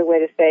way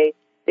to say,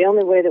 the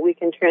only way that we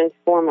can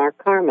transform our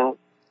karma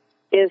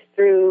is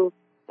through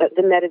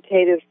the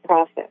meditative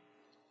process.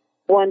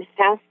 One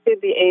has to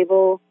be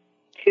able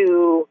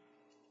to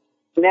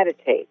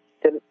meditate.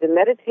 The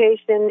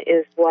meditation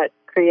is what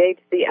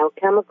creates the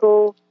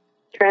alchemical,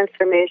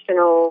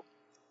 transformational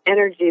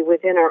energy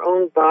within our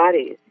own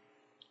bodies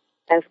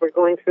as we're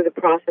going through the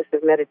process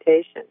of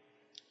meditation.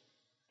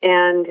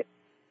 And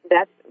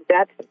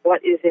that's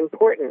what is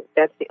important.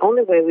 That's the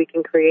only way we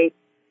can create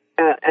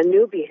a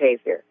new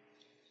behavior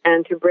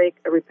and to break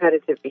a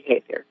repetitive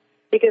behavior.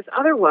 Because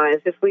otherwise,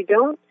 if we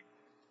don't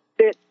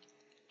sit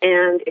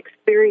and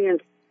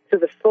experience to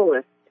the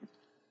fullest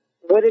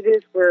what it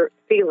is we're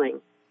feeling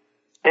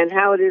and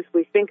how it is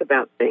we think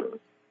about things,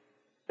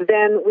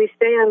 then we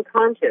stay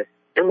unconscious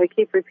and we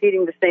keep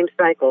repeating the same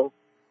cycle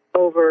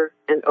over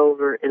and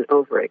over and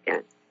over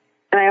again.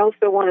 And I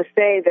also want to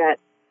say that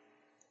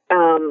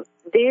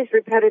these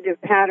repetitive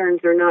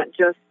patterns are not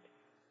just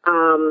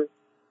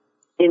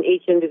in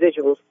each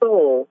individual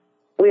soul.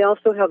 We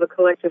also have a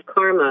collective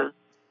karma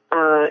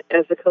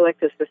as a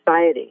collective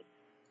society.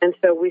 And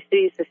so we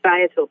see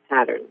societal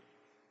patterns.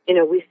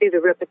 We see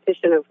the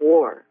repetition of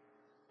war.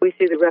 We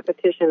see the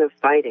repetition of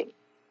fighting.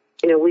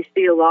 We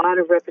see a lot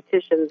of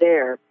repetition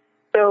there.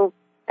 So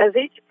as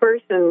each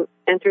person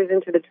enters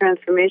into the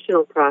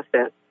transformational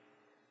process,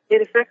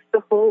 it affects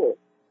the whole.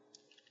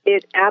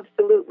 It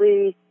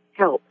absolutely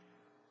helps.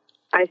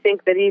 I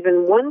think that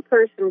even one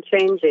person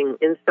changing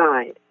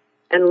inside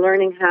and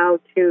learning how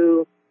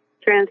to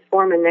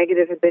transform a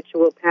negative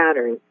habitual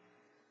pattern,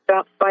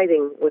 stop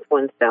fighting with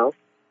oneself,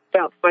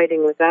 stop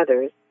fighting with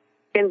others,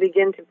 can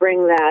begin to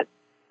bring that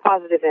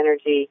positive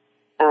energy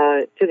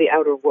to the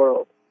outer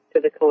world, to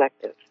the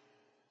collective.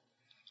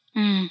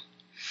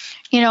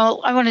 You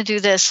know, I want to do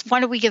this.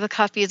 Why don't we give a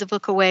copy of the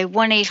book away?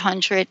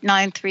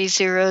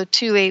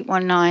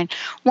 1-800-930-2819.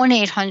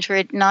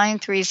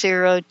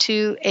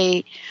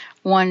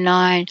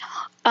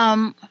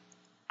 1-800-930-2819.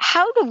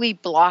 How do we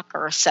block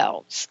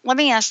ourselves? Let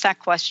me ask that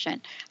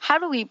question. How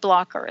do we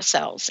block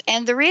ourselves?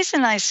 And the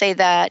reason I say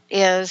that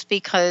is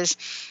because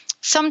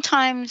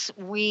sometimes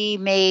we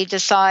may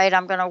decide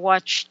I'm going to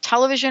watch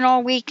television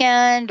all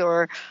weekend,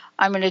 or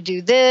I'm going to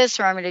do this,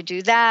 or I'm going to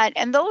do that.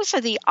 And those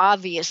are the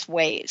obvious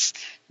ways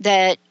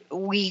that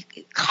we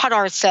cut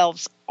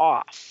ourselves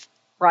off,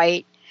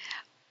 right?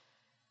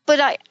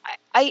 But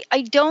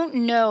I don't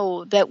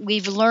know that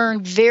we've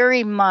learned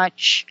very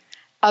much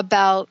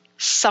about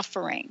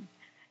suffering.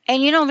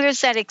 And, you know,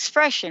 there's that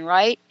expression,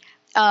 right?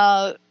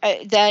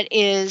 That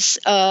is,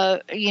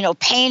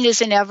 pain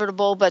is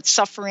inevitable, but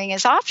suffering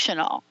is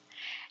optional.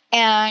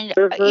 And,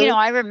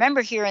 I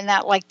remember hearing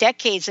that like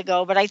decades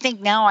ago, but I think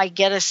now I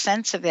get a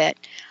sense of it.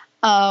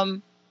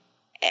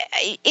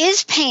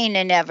 Is pain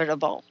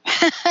inevitable?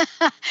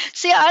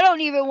 See, I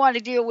don't even want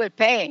to deal with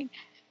pain.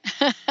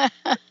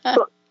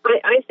 Well,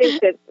 I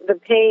think that the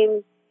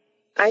pain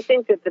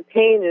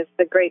is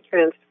the great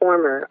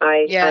transformer.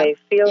 I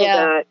feel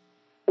that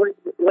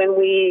when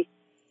we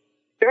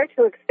start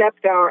to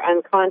accept our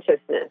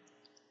unconsciousness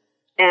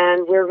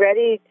and we're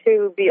ready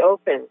to be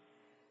open,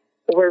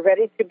 we're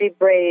ready to be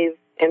brave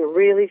and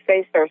really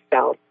face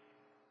ourselves,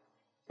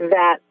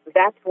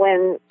 that's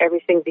when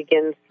everything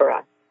begins for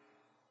us.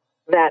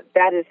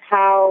 That is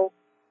how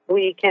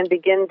we can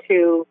begin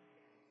to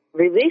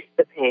release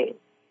the pain.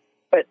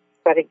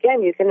 But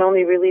again, you can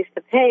only release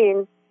the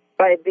pain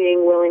by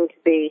being willing to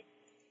be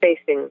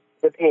facing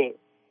the pain.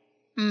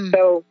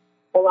 So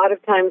a lot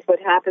of times what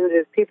happens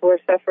is people are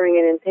suffering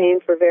and in pain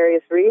for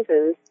various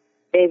reasons.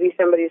 Maybe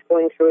somebody's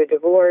going through a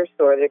divorce,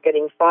 or they're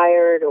getting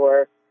fired,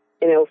 or,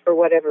 for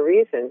whatever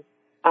reason.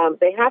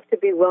 They have to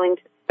be willing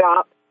to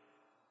stop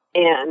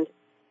and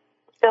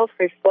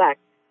self-reflect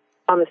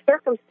on the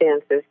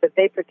circumstances that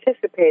they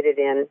participated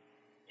in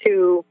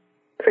to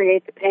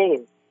create the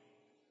pain.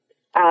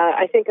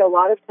 I think a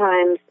lot of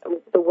times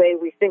the way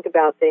we think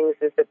about things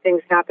is that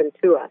things happen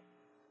to us,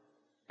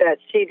 that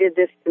she did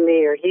this to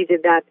me or he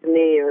did that to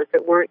me, or if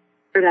it weren't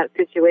for that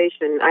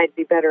situation, I'd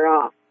be better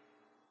off.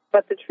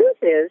 But the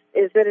truth is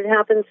that it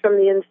happens from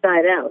the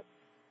inside out.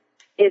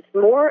 It's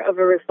more of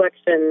a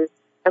reflection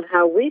of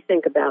how we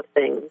think about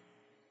things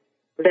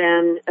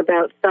than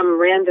about some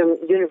random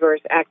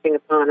universe acting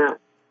upon us.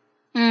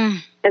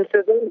 And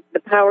so then the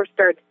power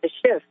starts to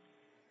shift,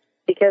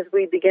 because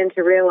we begin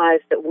to realize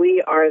that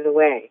we are the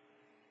way.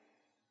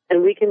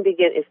 And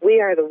if we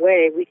are the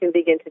way, we can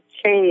begin to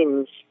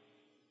change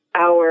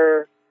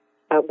our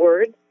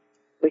words,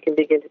 we can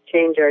begin to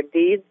change our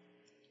deeds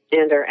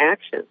and our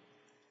actions.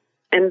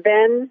 And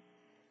then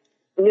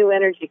new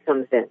energy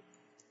comes in.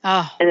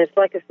 Oh. And it's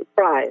like a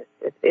surprise.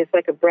 It's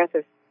like a breath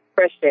of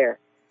fresh air.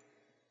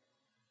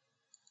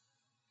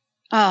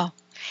 Oh.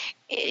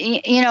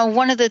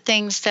 One of the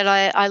things that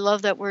I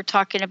love that we're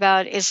talking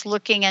about is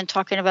looking and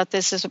talking about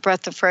this as a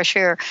breath of fresh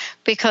air,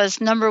 because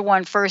number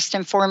one, first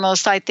and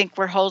foremost, I think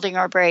we're holding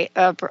our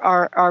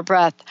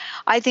breath.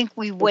 I think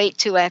we wait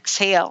to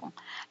exhale.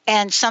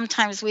 And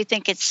sometimes we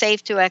think it's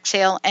safe to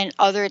exhale, and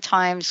other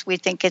times we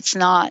think it's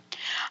not.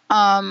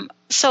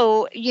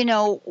 So,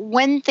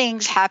 when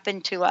things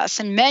happen to us,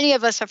 and many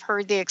of us have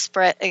heard the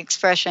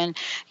expression,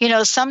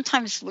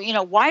 sometimes,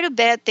 why do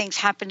bad things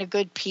happen to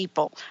good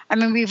people? I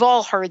mean, we've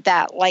all heard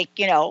that, like,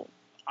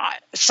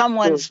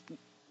 someone's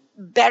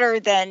better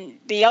than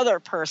the other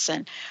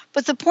person.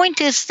 But the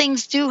point is,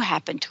 things do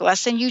happen to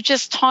us. And you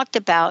just talked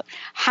about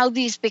how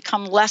these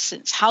become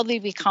lessons, how they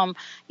become,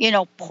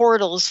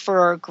 portals for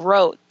our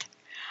growth.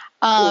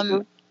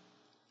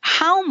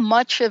 How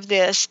much of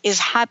this is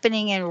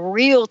happening in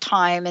real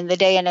time in the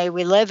day and age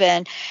we live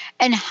in,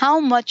 and how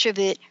much of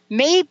it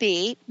may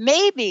be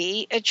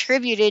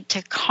attributed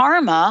to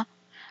karma,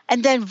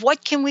 and then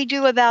what can we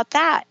do about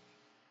that?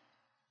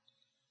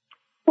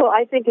 Well,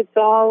 I think it's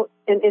all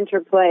an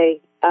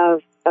interplay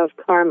of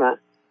karma.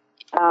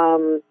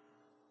 I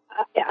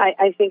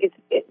think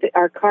it's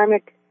our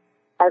karmic.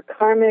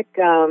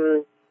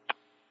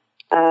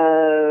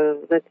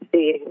 Let's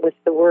see, what's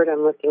the word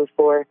I'm looking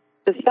for?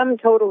 The sum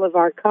total of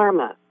our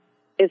karma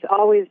is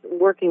always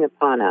working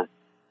upon us.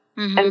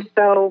 And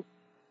so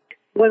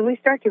when we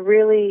start to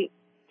really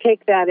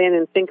take that in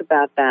and think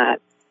about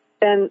that,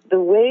 then the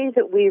way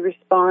that we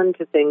respond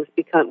to things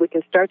we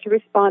can start to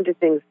respond to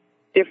things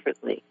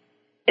differently.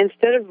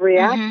 Instead of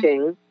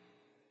reacting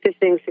to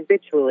things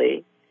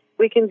habitually,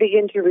 we can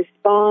begin to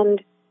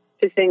respond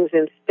to things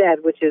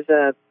instead, which is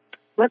a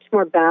much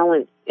more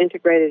balanced,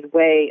 integrated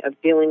way of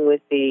dealing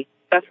with the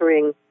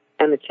suffering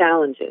and the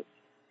challenges.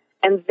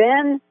 And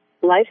then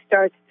life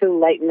starts to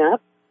lighten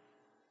up.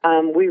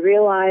 We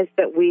realize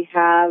that we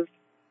have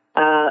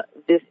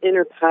this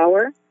inner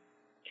power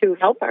to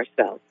help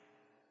ourselves.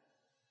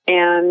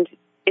 And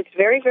it's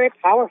very, very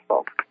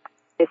powerful.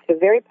 It's a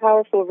very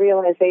powerful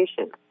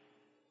realization.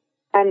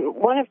 And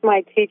one of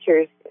my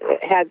teachers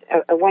had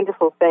a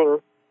wonderful thing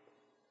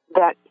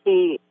that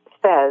he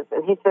says,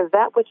 and he says,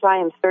 that which I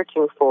am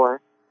searching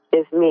for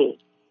is me.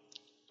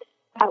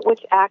 That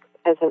which acts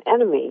as an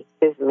enemy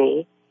is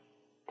me.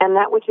 And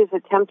that which is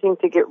attempting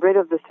to get rid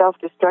of the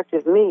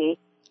self-destructive me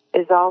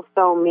is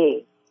also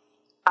me.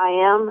 I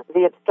am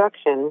the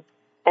obstruction,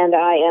 and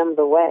I am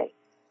the way.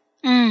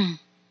 Mm.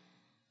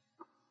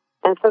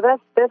 And so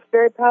that's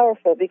very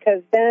powerful,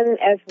 because then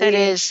as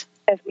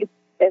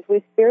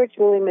we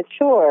spiritually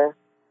mature,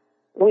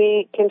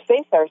 we can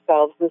face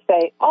ourselves and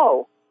say,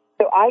 oh,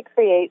 so I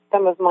create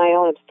some of my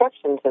own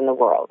obstructions in the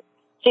world.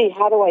 Gee,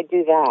 how do I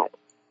do that?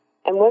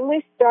 And when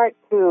we start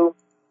to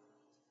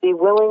be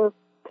willing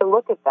to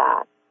look at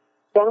that,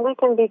 then we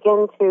can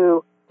begin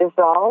to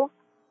dissolve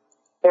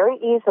very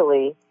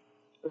easily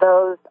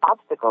those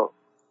obstacles.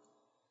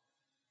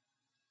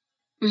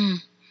 Mm.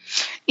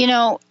 You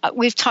know,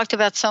 we've talked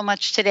about so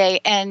much today,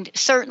 and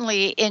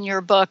certainly in your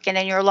book and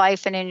in your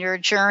life and in your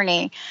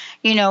journey,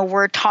 you know,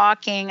 we're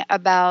talking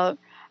about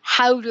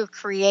how to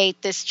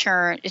create this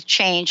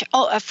change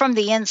from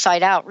the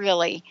inside out,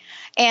 really.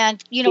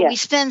 And, you know, we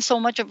spend so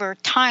much of our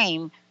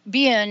time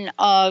being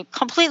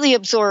completely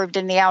absorbed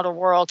in the outer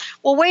world.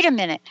 Well, wait a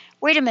minute.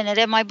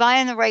 Am I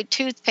buying the right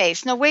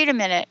toothpaste? No, wait a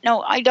minute.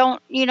 No, I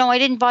don't, I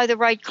didn't buy the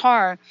right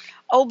car.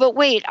 Oh, but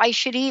wait, I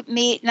should eat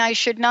meat and I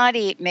should not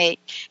eat meat.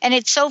 And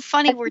it's so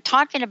funny we're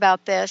talking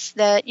about this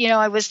that,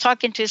 I was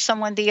talking to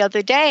someone the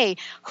other day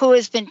who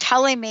has been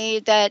telling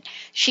me that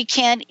she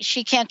can't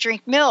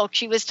drink milk.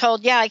 She was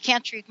told, I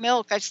can't drink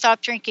milk. I've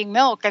stopped drinking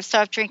milk,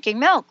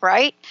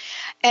 right?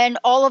 And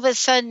all of a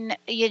sudden,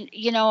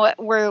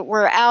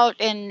 we're out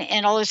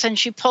and all of a sudden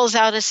she pulls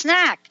out a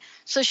snack.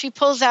 So she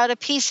pulls out a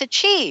piece of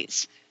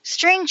cheese,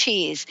 string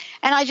cheese.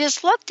 And I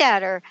just looked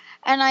at her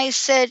and I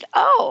said,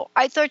 oh,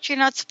 I thought you're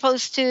not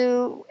supposed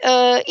to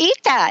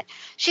eat that.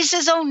 She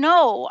says, oh,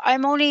 no,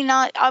 I'm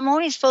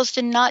only supposed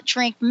to not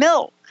drink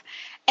milk.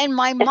 And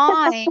my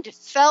mind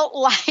felt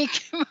like,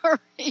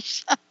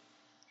 Maresha,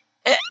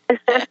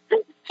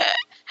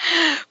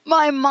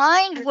 my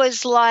mind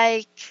was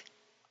like,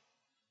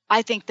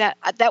 I think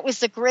that was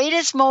the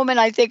greatest moment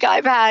I think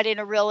I've had in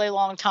a really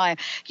long time.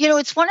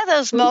 It's one of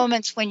those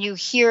moments when you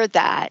hear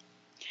that,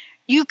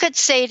 you could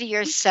say to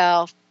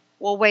yourself,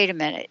 well, wait a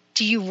minute.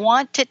 Do you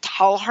want to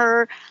tell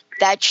her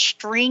that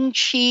string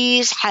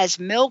cheese has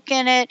milk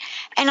in it?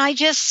 And I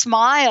just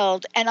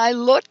smiled and I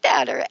looked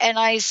at her and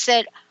I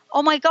said,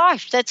 oh my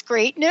gosh, that's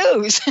great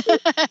news. So,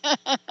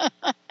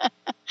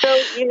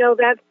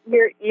 that's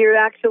you're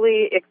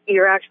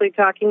actually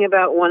talking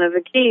about one of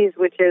the keys,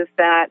 which is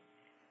that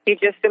you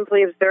just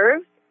simply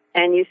observed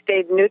and you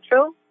stayed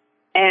neutral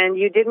and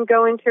you didn't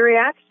go into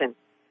reaction.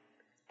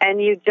 And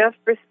you just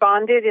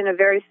responded in a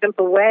very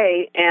simple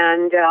way,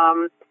 and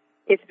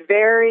it's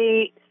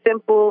very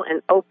simple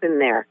and open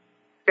there.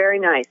 Very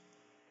nice.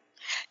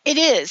 It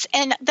is,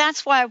 and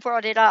that's why I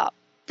brought it up,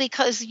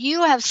 because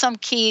you have some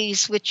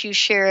keys which you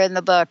share in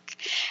the book,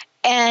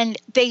 and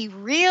they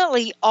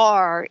really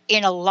are,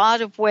 in a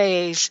lot of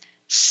ways,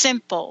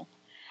 simple.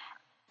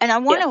 And I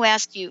want to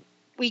ask you,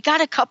 we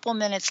got a couple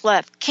minutes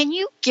left. Can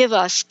you give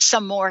us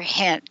some more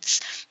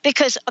hints?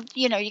 Because,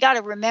 you got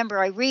to remember,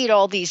 I read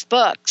all these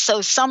books, so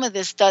some of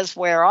this does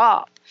wear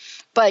off.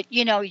 But,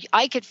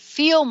 I could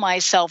feel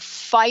myself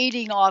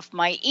fighting off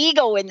my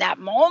ego in that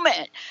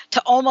moment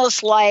to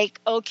almost like,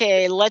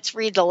 okay, let's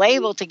read the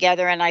label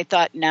together. And I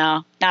thought,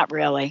 no, not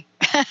really.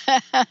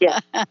 Yeah.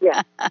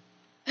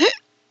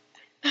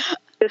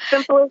 The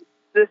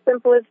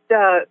simplest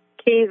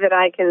key that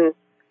I can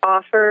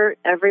offer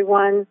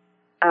everyone,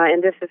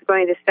 and this is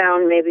going to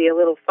sound maybe a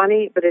little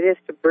funny, but it is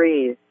to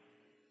breathe.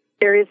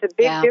 There is a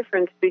big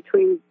difference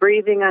between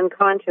breathing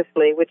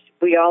unconsciously, which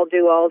we all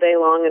do all day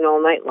long and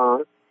all night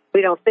long.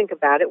 We don't think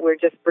about it, we're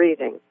just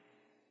breathing.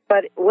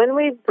 But when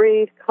we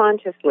breathe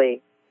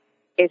consciously,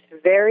 it's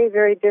very,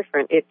 very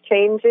different. It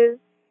changes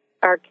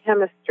our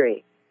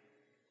chemistry.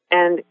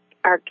 And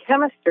our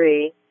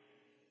chemistry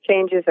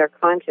changes our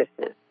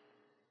consciousness.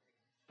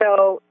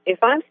 So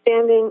if I'm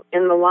standing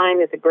in the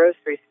line at the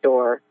grocery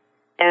store,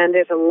 and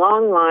there's a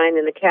long line,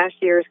 and the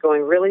cashier is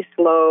going really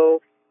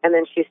slow, and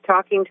then she's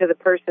talking to the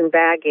person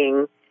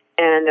bagging,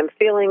 and I'm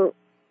feeling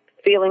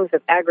feelings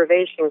of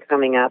aggravation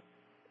coming up,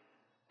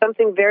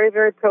 something very,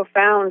 very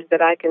profound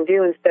that I can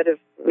do instead of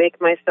make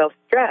myself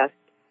stressed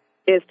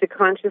is to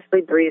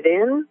consciously breathe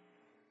in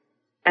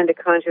and to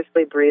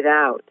consciously breathe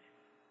out.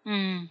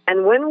 Mm.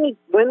 And when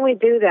we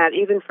do that,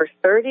 even for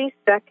 30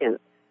 seconds,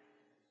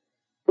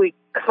 we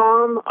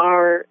calm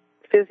our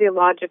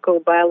physiological,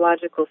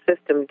 biological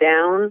system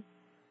down.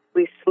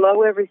 We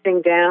slow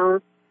everything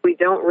down. We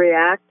don't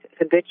react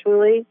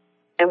habitually.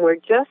 and we're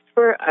just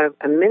for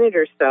a minute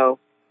or so,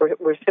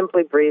 we're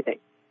simply breathing.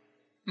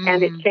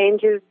 And it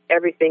changes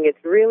everything.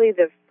 It's really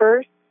the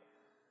first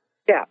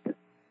step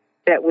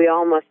that we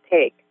all must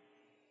take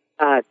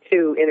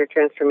to inner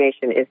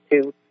transformation is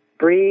to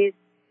breathe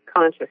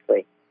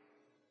consciously.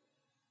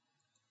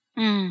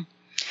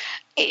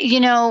 You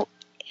know,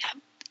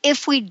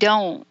 if we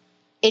don't,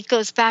 it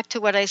goes back to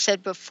what I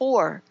said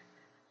before.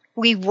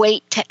 We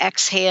wait to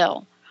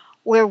exhale.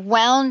 We're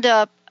wound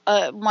up,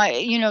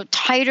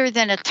 tighter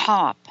than a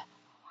top.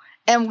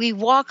 And we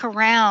walk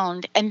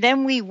around, and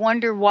then we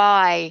wonder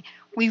why.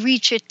 We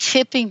reach a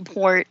tipping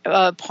part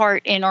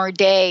in our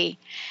day,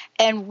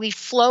 and we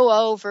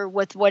flow over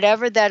with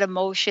whatever that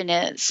emotion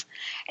is.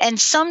 And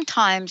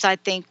sometimes I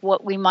think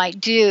what we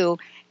might do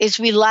is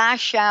we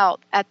lash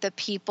out at the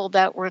people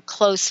that we're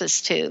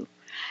closest to.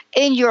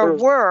 In your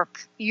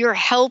work, you're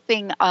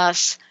helping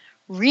us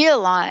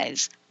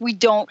realize we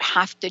don't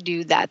have to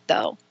do that,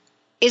 though.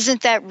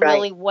 Isn't that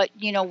really what,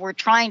 we're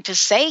trying to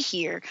say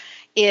here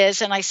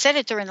is, and I said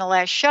it during the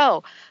last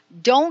show,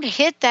 don't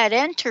hit that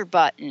enter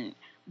button.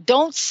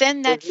 Don't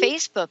send that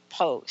Facebook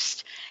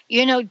post.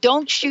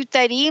 Don't shoot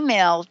that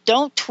email.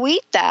 Don't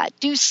tweet that.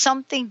 Do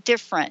something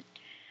different.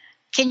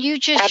 Can you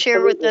just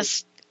share with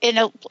us in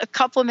a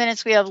couple of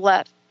minutes we have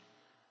left,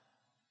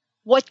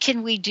 what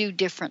can we do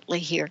differently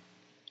here?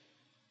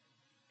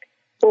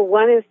 Well,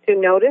 one is to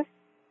notice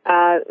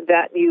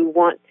that you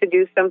want to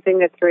do something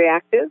that's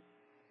reactive.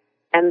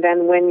 And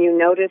then when you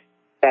notice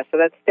that, so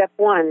that's step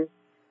one.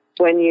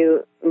 When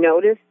you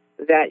notice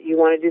that you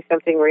want to do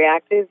something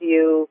reactive,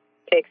 you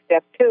take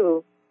step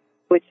two,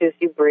 which is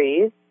you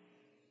breathe,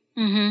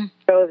 so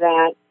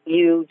that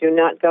you do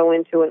not go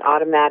into an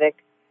automatic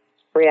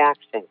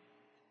reaction.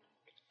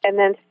 And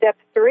then step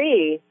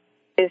three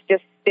is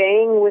just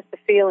staying with the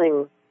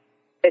feeling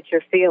that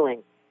you're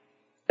feeling.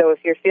 So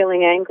if you're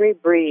feeling angry,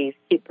 breathe.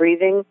 Keep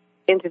breathing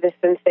into the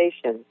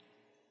sensation.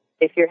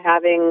 If you're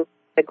having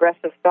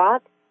aggressive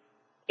thoughts,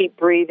 keep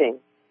breathing.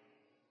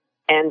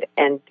 And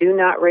do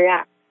not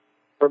react.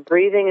 We're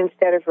breathing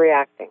instead of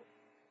reacting.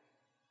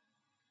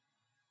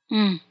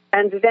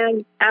 And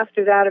then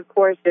after that, of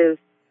course, is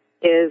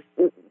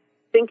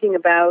thinking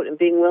about and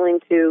being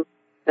willing to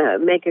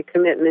make a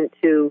commitment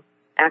to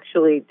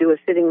actually do a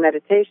sitting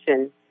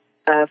meditation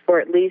for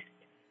at least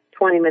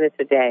 20 minutes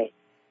a day.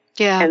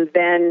 Yeah. And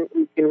then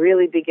you can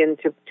really begin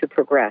to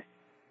progress.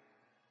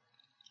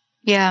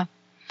 Yeah.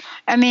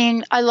 I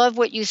mean, I love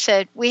what you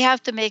said. We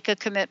have to make a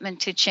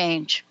commitment to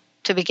change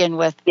to begin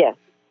with. Yes.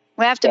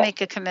 We have to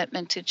make a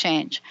commitment to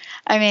change.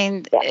 I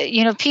mean,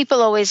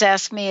 people always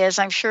ask me, as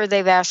I'm sure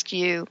they've asked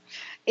you,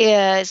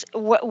 is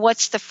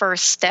what's the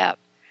first step?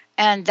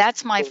 And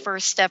that's my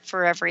first step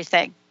for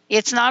everything.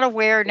 It's not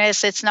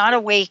awareness. It's not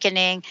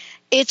awakening.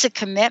 It's a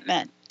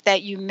commitment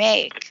that you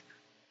make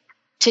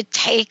to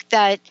take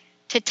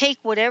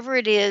whatever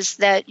it is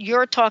that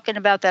you're talking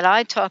about, that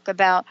I talk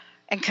about,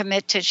 and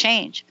commit to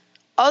change.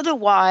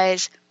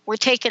 Otherwise, we're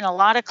taking a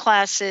lot of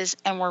classes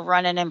and we're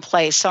running in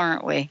place,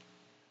 aren't we?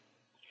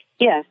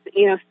 Yes.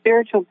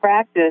 Spiritual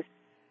practice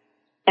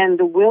and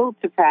the will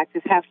to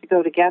practice have to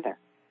go together.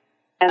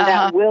 And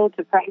that will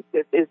to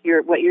practice is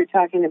what you're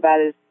talking about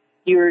is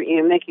you're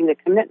making the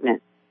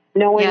commitment.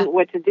 Knowing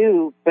what to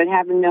do, but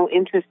having no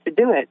interest to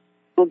do it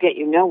will get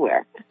you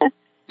nowhere.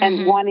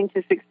 And wanting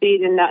to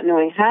succeed and not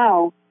knowing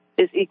how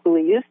is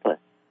equally useless.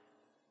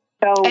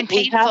 So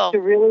we have to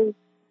really,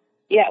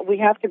 we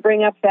have to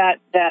bring up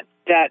that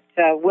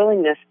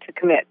willingness to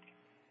commit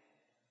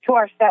to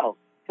ourselves,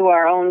 to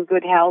our own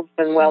good health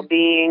and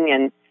well-being,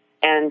 and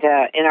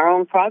in our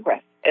own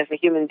progress as a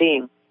human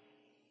being.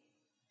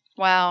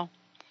 Wow.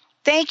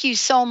 Thank you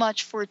so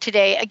much for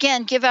today.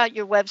 Again, give out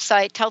your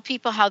website. Tell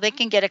people how they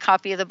can get a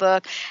copy of the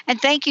book.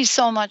 And thank you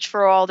so much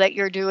for all that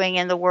you're doing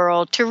in the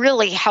world to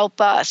really help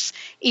us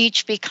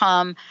each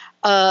become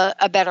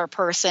a better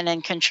person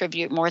and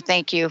contribute more.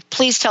 Thank you.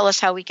 Please tell us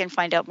how we can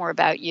find out more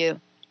about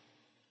you.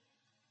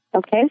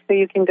 Okay, so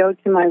you can go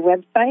to my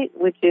website,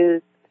 which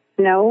is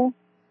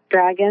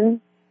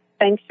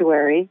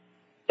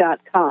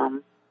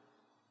snowdragonsanctuary.com,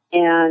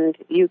 and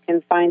you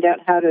can find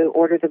out how to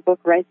order the book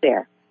right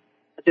there.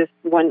 Just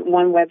one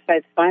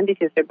website's fine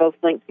because they're both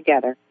linked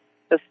together.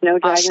 So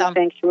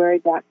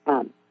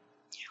snowdragonsanctuary.com.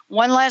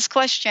 One last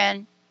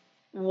question.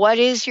 What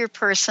is your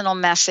personal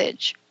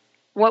message?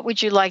 What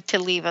would you like to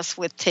leave us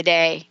with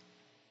today?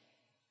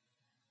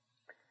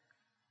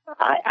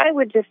 I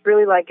would just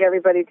really like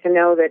everybody to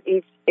know that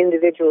each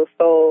individual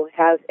soul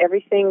has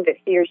everything that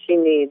he or she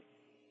needs.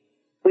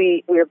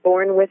 We're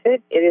born with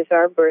it. It is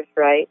our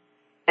birthright.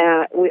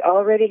 We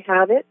already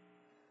have it.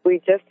 We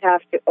just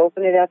have to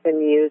open it up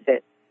and use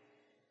it.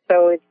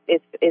 So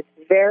it's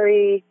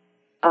very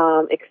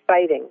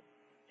exciting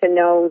to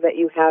know that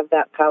you have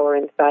that power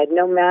inside,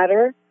 no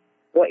matter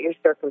what your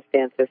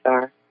circumstances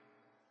are.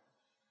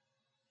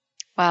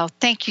 Wow,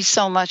 thank you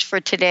so much for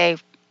today.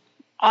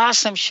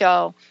 Awesome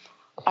show,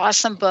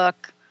 awesome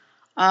book.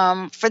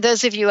 For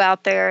those of you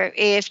out there,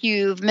 if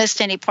you've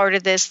missed any part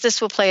of this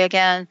will play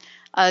again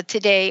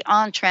today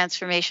on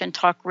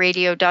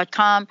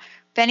transformationtalkradio.com.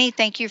 Benny,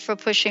 thank you for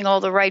pushing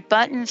all the right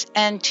buttons.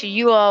 And to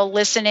you all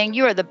listening,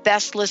 you are the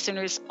best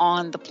listeners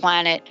on the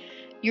planet.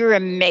 You're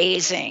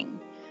amazing.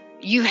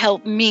 You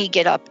help me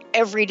get up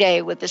every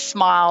day with a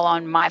smile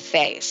on my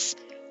face.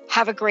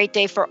 Have a great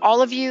day for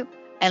all of you,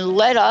 and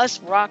let us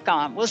rock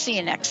on. We'll see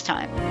you next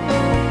time.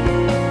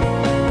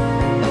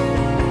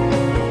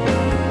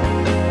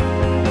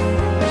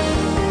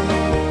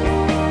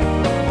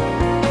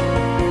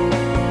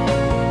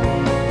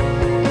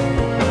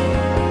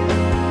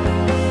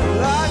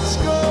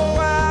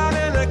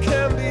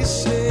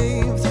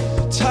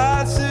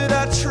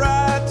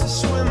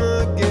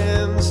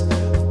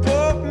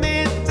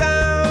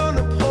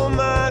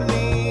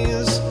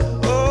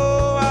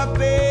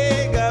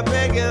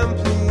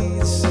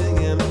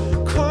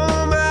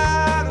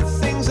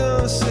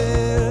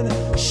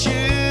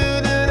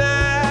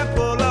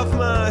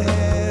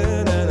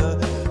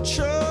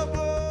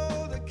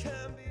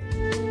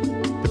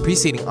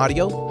 Preceding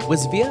audio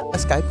was via a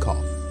Skype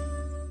call.